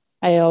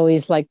 I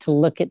always liked to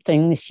look at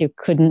things you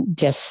couldn't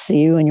just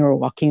see when you were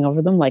walking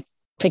over them, like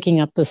picking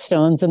up the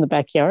stones in the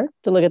backyard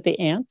to look at the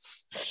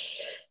ants.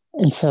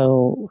 And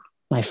so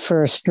my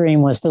first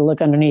dream was to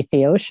look underneath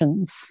the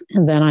oceans.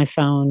 And then I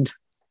found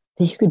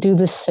that you could do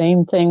the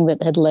same thing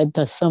that had led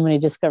to so many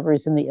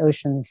discoveries in the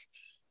oceans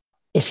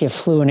if you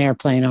flew an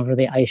airplane over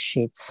the ice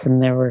sheets.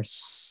 And there was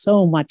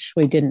so much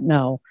we didn't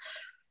know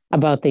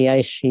about the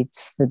ice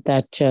sheets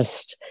that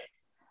just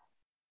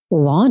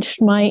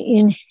launched my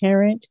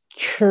inherent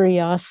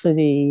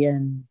curiosity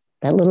and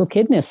that little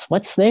kidness.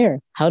 What's there?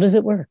 How does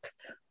it work?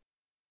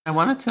 I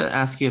wanted to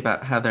ask you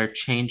about how they're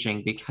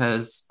changing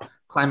because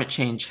climate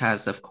change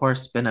has, of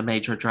course, been a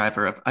major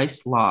driver of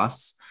ice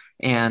loss.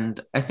 And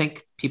I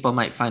think people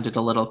might find it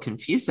a little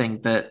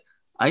confusing that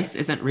ice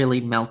isn't really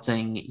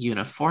melting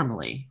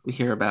uniformly. We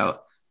hear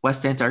about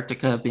West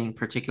Antarctica being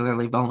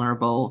particularly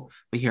vulnerable.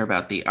 We hear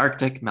about the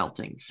Arctic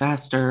melting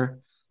faster.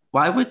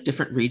 Why would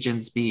different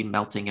regions be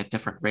melting at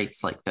different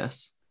rates like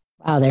this?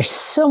 Wow, there's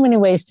so many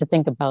ways to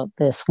think about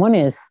this. One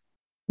is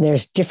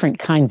there's different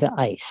kinds of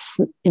ice.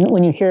 And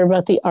when you hear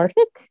about the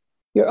Arctic,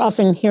 you're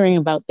often hearing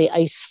about the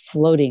ice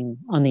floating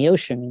on the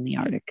ocean in the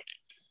Arctic.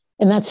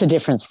 And that's the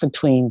difference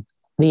between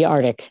the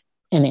Arctic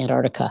and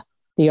Antarctica.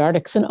 The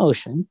Arctic's an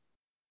ocean,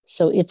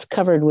 so it's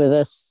covered with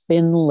a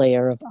thin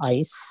layer of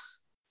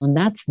ice. And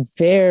that's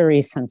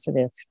very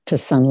sensitive to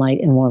sunlight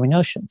in warming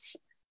oceans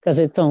because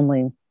it's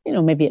only,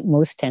 maybe at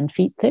most 10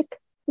 feet thick.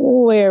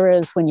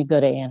 Whereas when you go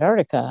to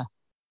Antarctica,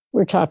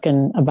 we're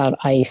talking about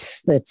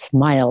ice that's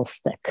miles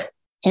thick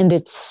and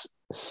it's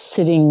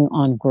sitting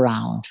on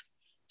ground.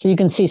 So you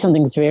can see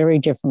something very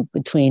different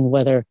between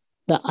whether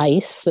the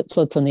ice that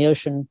floats on the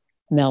ocean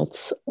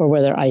melts or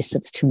whether ice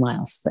that's 2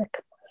 miles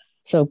thick.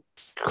 So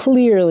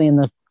clearly in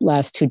the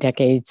last 2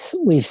 decades,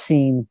 we've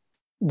seen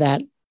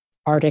that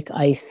Arctic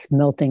ice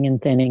melting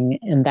and thinning.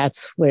 And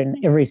that's when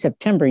every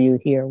September you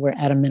hear we're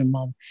at a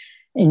minimum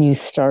and you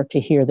start to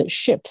hear that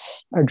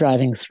ships are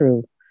driving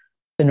through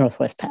the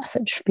Northwest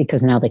Passage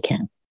because now they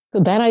can.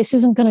 But that ice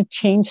isn't going to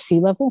change sea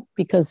level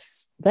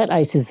because that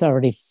ice is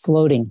already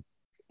floating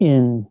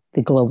in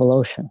the global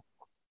ocean.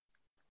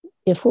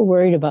 If we're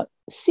worried about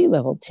sea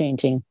level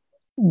changing,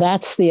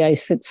 that's the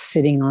ice that's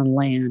sitting on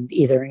land,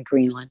 either in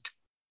Greenland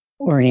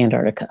or in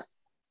Antarctica.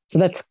 So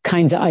that's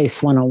kinds of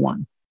ice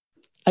 101.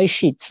 Ice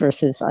sheets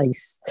versus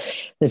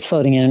ice that's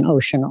floating in an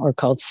ocean are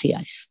called sea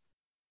ice.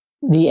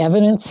 The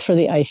evidence for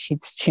the ice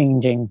sheets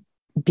changing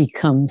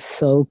becomes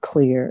so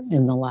clear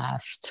in the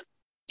last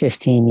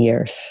 15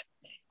 years.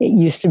 It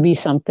used to be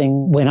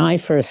something when I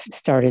first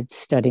started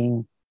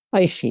studying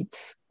ice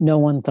sheets, no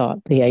one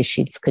thought the ice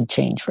sheets could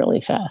change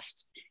really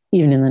fast.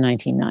 Even in the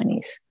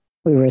 1990s,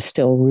 we were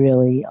still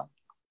really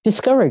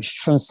discouraged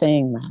from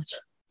saying that.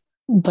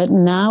 But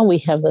now we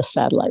have the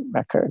satellite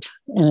record.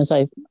 And as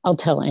I'll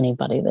tell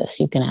anybody this,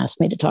 you can ask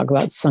me to talk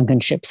about sunken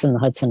ships in the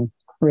Hudson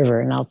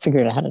River, and I'll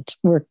figure out how to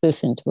work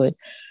this into it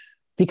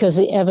because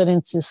the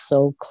evidence is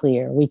so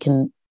clear. We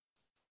can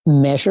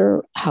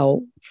measure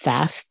how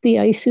fast the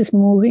ice is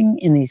moving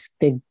in these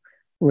big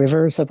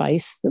rivers of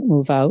ice that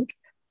move out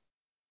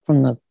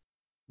from the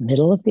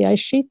middle of the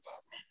ice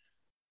sheets.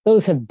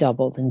 Those have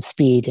doubled in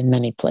speed in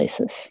many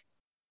places.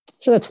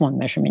 So that's one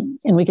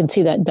measurement. And we can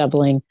see that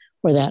doubling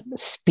or that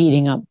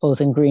speeding up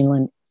both in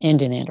Greenland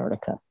and in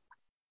Antarctica.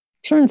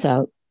 Turns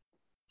out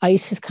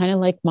ice is kind of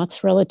like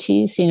mozzarella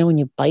cheese. When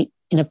you bite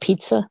in a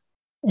pizza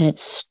and it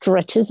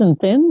stretches and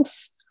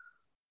thins?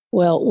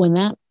 Well, when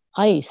that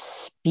ice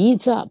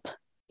speeds up,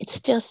 it's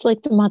just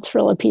like the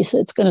mozzarella pizza.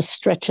 It's going to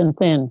stretch and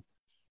thin.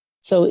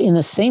 So in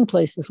the same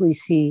places we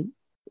see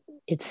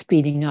it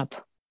speeding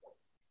up,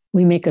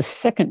 we make a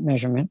second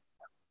measurement.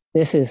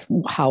 This is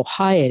how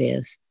high it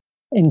is.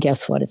 And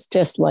guess what? It's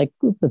just like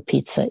the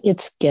pizza.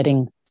 It's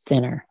getting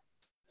thinner.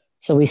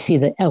 So we see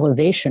the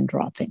elevation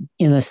dropping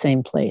in the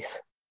same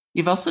place.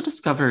 You've also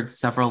discovered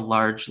several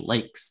large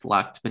lakes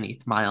locked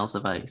beneath miles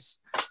of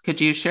ice.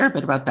 Could you share a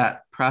bit about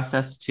that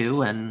process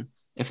too, and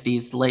if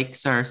these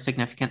lakes are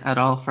significant at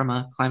all from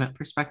a climate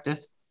perspective?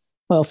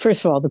 Well,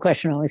 first of all, the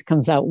question always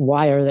comes out,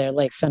 why are there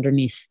lakes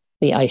underneath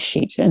the ice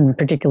sheet? And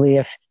particularly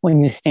if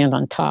when you stand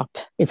on top,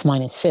 it's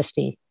minus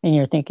 50 and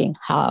you're thinking,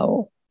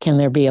 how can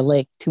there be a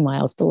lake 2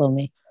 miles below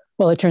me?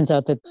 Well, it turns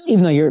out that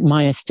even though you're at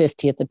minus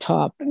 50 at the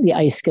top, the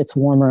ice gets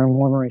warmer and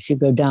warmer as you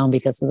go down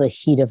because of the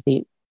heat of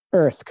the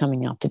earth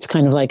coming up. It's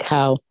kind of like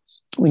how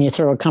when you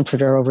throw a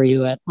comforter over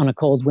you on a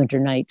cold winter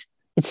night,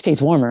 it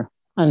stays warmer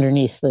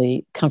underneath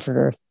the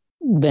comforter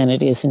than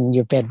it is in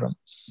your bedroom.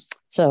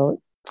 So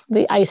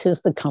the ice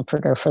is the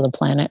comforter for the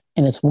planet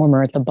and it's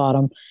warmer at the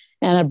bottom.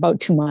 And at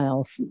about 2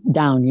 miles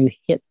down, you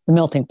hit the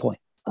melting point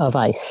of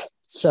ice.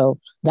 So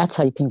that's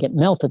how you can get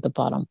melt at the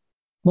bottom.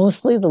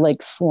 Mostly the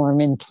lakes form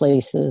in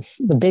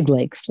places, the big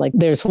lakes, like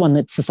there's one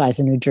that's the size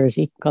of New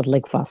Jersey called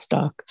Lake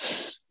Vostok,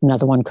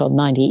 another one called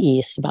 90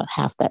 East, about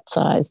half that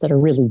size, that are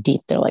really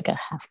deep. They're like a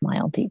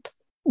half-mile deep.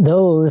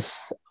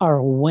 Those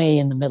are way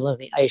in the middle of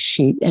the ice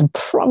sheet and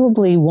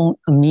probably won't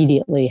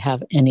immediately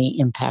have any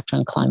impact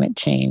on climate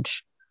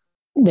change.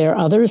 There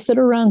are others that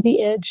are around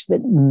the edge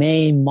that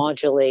may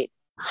modulate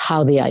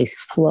how the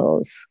ice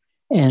flows.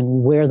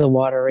 And where the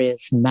water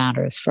is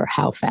matters for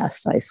how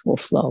fast ice will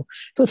flow.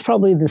 So it's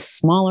probably the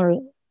smaller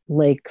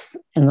lakes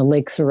and the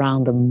lakes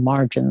around the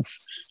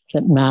margins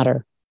that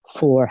matter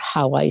for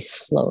how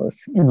ice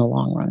flows in the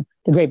long run.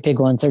 The great big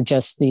ones are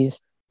just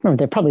these, remember,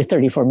 they're probably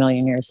 34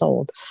 million years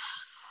old,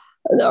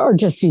 are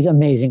just these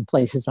amazing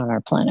places on our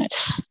planet.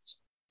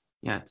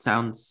 Yeah, it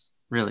sounds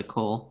really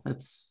cool.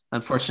 It's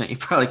unfortunate you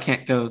probably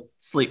can't go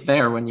sleep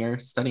there when you're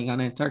studying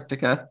on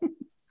Antarctica.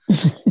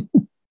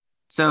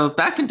 So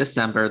back in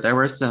December, there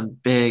were some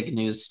big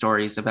news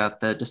stories about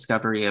the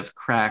discovery of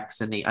cracks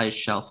in the ice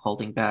shelf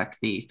holding back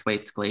the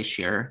Thwaites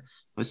Glacier.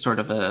 It was sort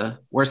of a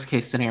worst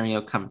case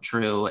scenario come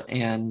true.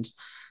 And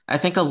I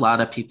think a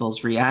lot of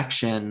people's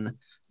reaction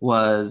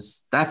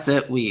was, that's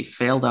it, we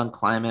failed on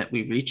climate,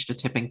 we reached a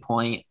tipping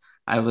point.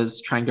 I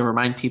was trying to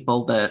remind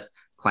people that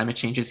climate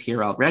change is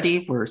here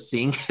already. We're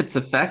seeing its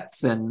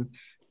effects and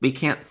we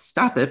can't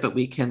stop it, but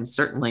we can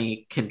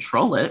certainly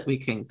control it. We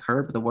can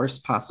curb the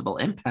worst possible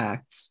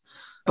impacts.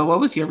 But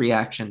what was your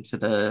reaction to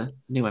the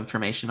new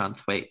information on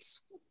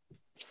Thwaites?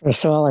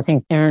 First of all, I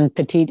think Aaron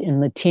Petit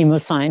and the team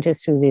of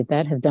scientists who did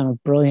that have done a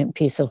brilliant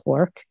piece of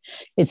work.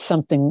 It's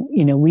something,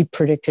 we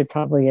predicted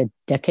probably a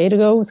decade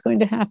ago was going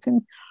to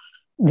happen.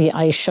 The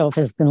ice shelf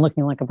has been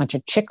looking like a bunch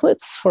of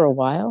chiclets for a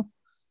while.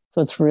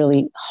 So it's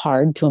really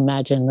hard to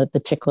imagine that the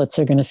chiclets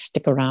are going to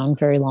stick around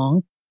very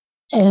long.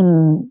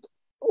 And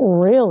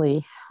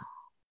really,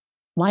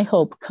 my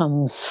hope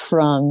comes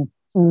from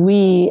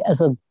we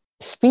as a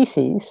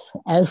species,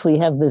 as we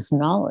have this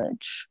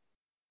knowledge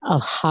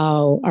of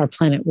how our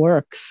planet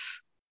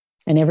works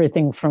and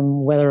everything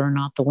from whether or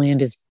not the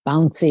land is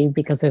bouncy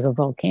because there's a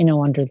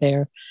volcano under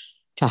there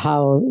to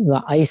how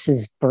the ice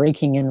is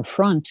breaking in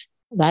front,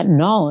 that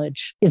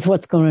knowledge is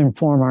what's going to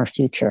inform our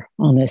future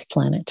on this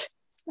planet.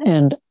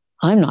 And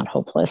I'm not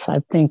hopeless. I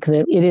think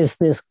that it is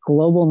this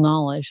global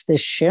knowledge,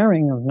 this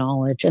sharing of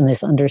knowledge and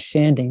this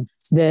understanding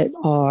that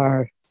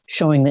are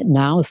showing that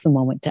now is the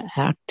moment to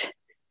act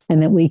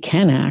and that we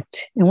can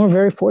act. And we're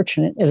very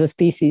fortunate as a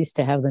species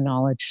to have the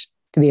knowledge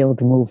to be able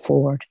to move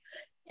forward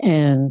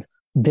and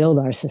build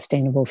our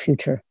sustainable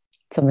future,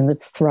 something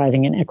that's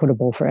thriving and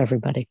equitable for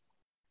everybody.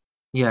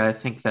 Yeah, I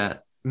think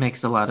that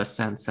makes a lot of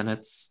sense. And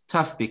it's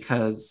tough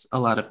because a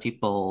lot of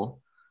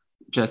people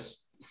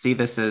just see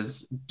this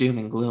as doom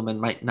and gloom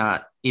and might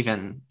not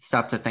even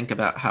stop to think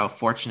about how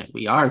fortunate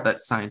we are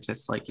that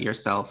scientists like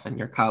yourself and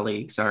your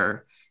colleagues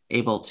are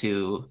able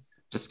to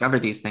discover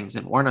these things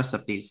and warn us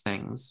of these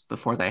things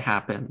before they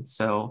happen.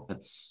 So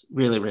it's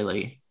really,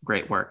 really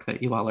great work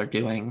that you all are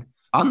doing.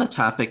 On the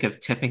topic of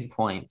tipping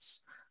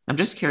points, I'm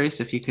just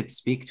curious if you could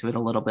speak to it a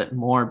little bit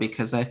more,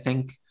 because I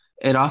think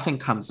it often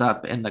comes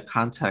up in the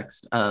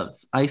context of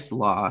ice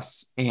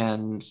loss.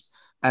 And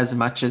as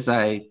much as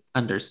I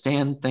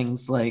understand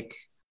things like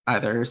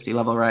either sea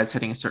level rise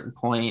hitting a certain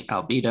point,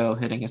 albedo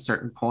hitting a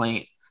certain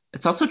point,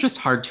 it's also just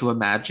hard to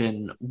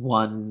imagine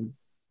one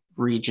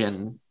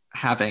region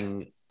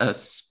having a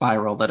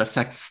spiral that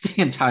affects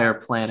the entire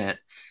planet.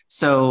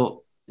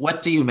 So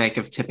what do you make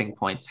of tipping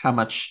points? How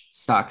much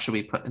stock should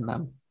we put in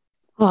them?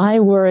 Well, I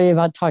worry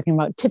about talking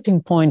about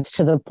tipping points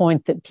to the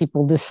point that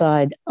people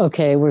decide,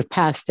 okay, we're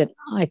past it.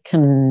 I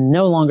can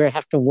no longer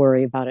have to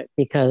worry about it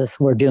because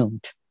we're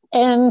doomed.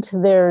 And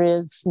there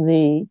is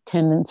the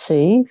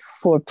tendency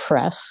for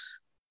press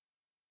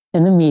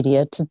and the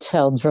media to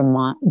tell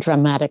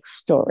dramatic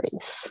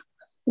stories.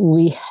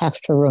 We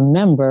have to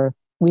remember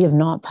we have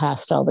not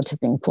passed all the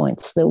tipping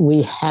points, that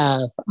we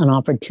have an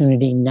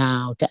opportunity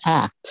now to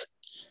act.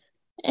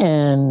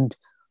 And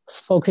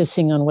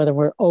focusing on whether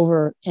we're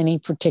over any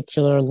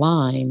particular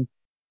line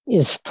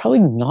is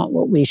probably not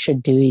what we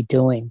should be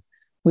doing.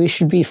 We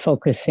should be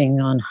focusing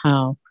on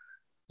how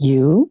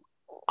you,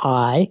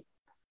 I,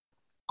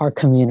 our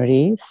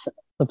communities,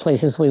 the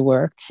places we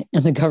work,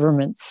 and the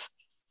governments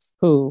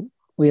who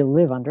we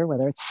live under,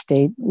 whether it's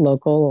state,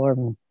 local,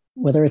 or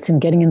whether it's in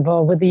getting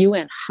involved with the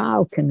UN,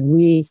 how can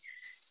we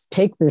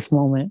take this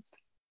moment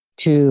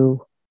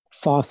to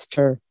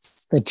foster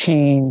the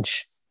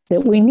change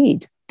that we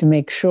need to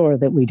make sure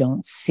that we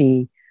don't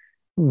see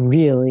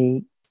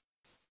really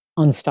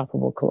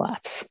unstoppable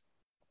collapse?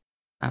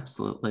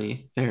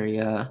 Absolutely.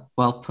 Very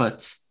well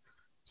put.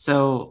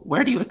 So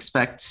where do you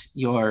expect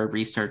your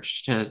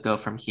research to go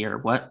from here?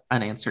 What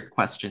unanswered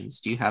questions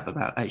do you have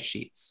about ice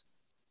sheets?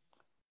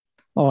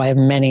 Oh, I have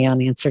many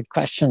unanswered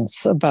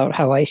questions about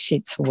how ice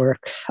sheets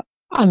work.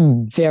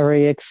 I'm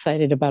very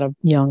excited about a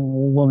young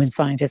woman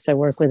scientist I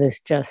work with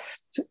is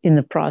just in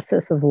the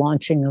process of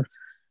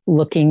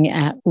looking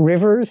at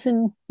rivers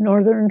in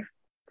northern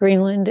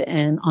Greenland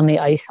and on an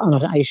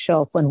ice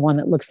shelf, and one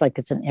that looks like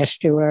it's an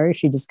estuary.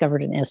 She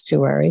discovered an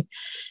estuary.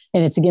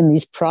 And it's, again,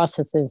 these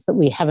processes that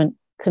we haven't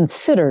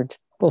considered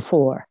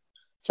before.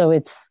 So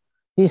it's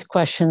these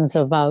questions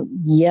about,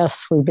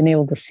 yes, we've been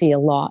able to see a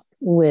lot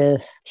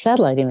with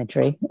satellite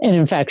imagery. And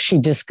in fact,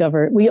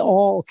 we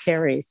all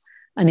carry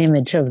an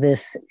image of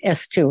this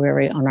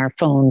estuary on our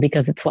phone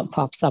because it's what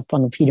pops up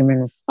on the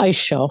Peterman ice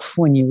shelf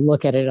when you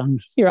look at it on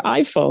your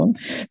iPhone,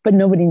 but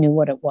nobody knew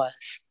what it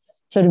was.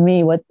 So to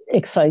me, what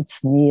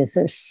excites me is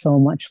there's so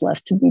much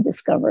left to be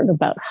discovered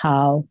about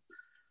how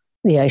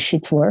the ice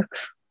sheets work,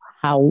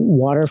 how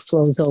water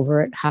flows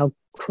over it, how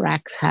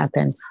cracks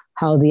happen,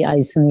 how the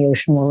ice and the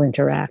ocean will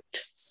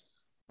interact,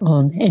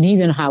 and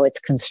even how it's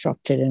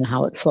constructed and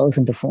how it flows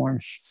into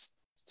forms.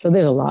 So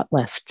there's a lot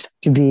left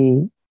to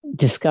be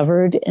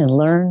discovered and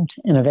learned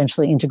and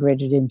eventually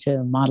integrated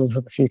into models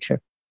of the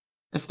future.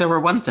 If there were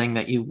one thing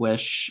that you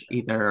wish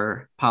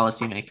either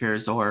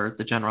policymakers or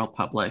the general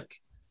public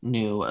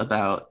knew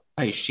about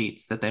ice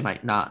sheets that they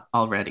might not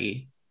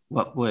already,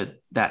 what would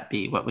that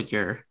be? What would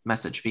your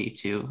message be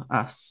to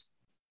us?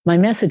 My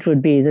message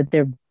would be that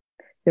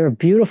they're a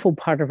beautiful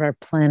part of our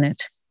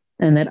planet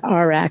and that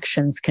our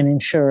actions can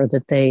ensure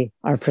that they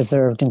are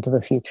preserved into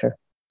the future.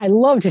 I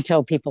love to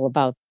tell people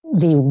about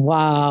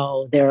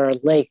there are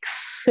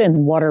lakes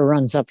and water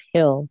runs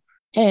uphill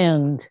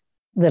and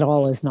that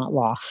all is not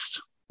lost.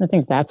 I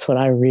think that's what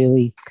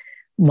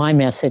my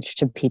message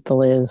to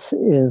people is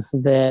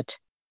that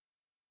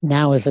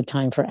now is the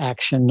time for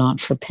action, not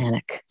for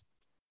panic.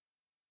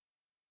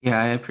 Yeah,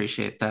 I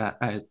appreciate that.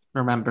 I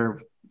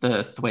remember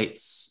the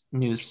Thwaites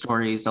news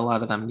stories, a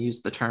lot of them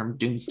use the term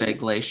doomsday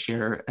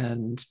glacier.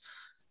 And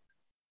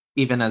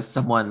even as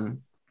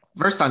someone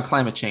versed on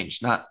climate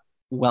change, not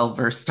well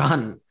versed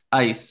on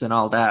ice and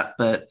all that,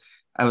 but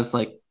I was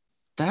like,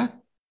 that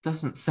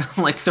doesn't sound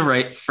like the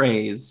right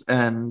phrase.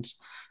 And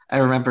I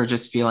remember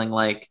just feeling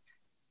like,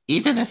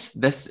 even if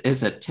this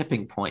is a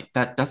tipping point,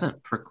 that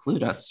doesn't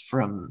preclude us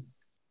from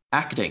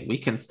acting. We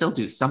can still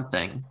do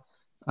something.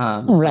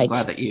 So Right. I'm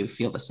glad that you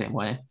feel the same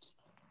way.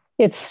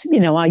 It's, I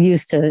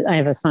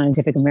have a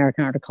Scientific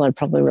American article I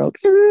probably wrote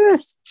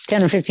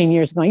 10 or 15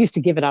 years ago. I used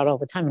to give it out all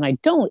the time and I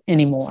don't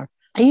anymore.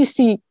 I used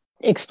to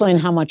explain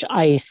how much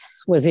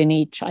ice was in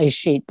each ice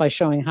sheet by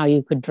showing how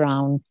you could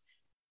drown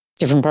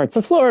different parts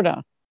of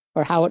Florida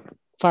or how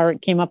far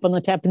it came up on the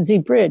Tappan Zee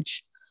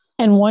Bridge.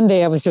 And one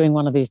day I was doing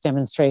one of these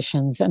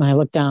demonstrations and I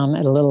looked down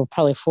at a little,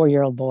 probably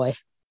 4-year-old boy,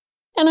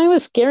 and I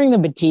was scaring the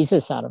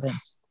bejesus out of him.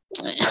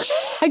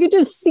 I could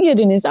just see it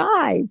in his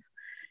eyes.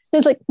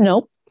 It's like,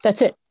 nope,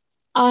 that's it.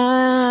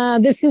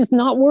 This is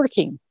not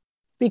working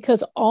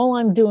because all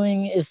I'm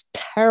doing is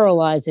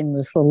paralyzing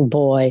this little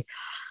boy.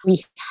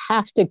 We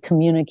have to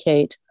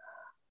communicate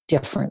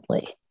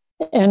differently.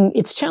 And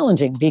it's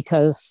challenging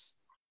because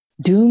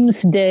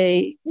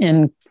doomsday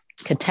and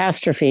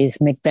catastrophes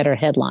make better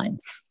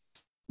headlines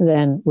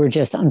than we're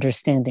just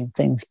understanding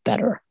things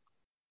better.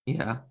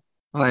 Yeah.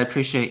 Well, I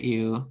appreciate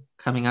you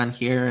coming on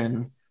here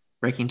and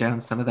breaking down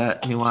some of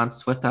that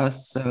nuance with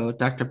us. So,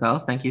 Dr. Bell,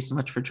 thank you so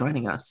much for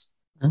joining us.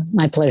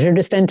 My pleasure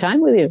to spend time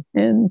with you,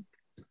 and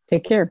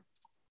take care.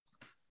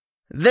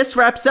 This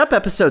wraps up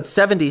episode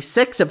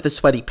 76 of The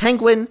Sweaty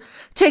Penguin.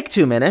 Take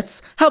 2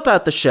 minutes, help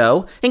out the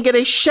show, and get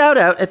a shout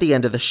out at the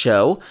end of the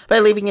show by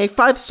leaving a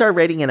 5-star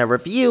rating and a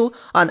review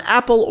on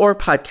Apple or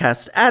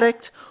Podcast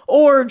Addict,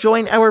 or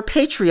join our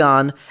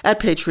Patreon at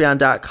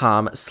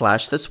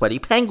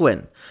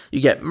patreon.com/thesweatypenguin. You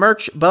get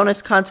merch,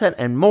 bonus content,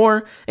 and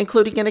more,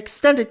 including an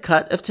extended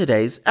cut of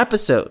today's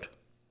episode.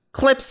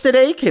 Clips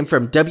today came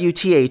from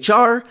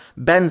WTHR,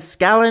 Ben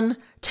Scallon,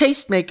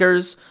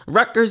 Tastemakers,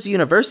 Rutgers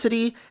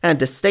University, and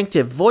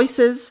Distinctive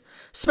Voices.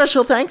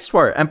 Special thanks to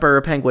our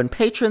Emperor Penguin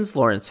patrons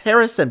Lawrence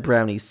Harris and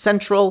Brownies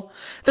Central.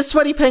 The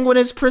Sweaty Penguin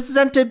is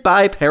presented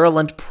by Peril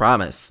and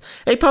Promise,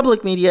 a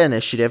public media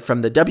initiative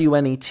from the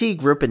WNET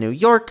Group in New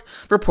York,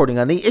 reporting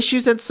on the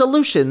issues and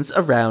solutions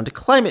around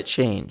climate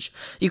change.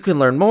 You can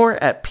learn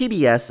more at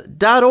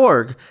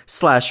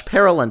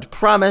pbs.org/Peril and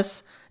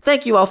Promise.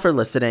 Thank you all for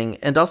listening,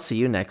 and I'll see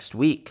you next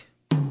week.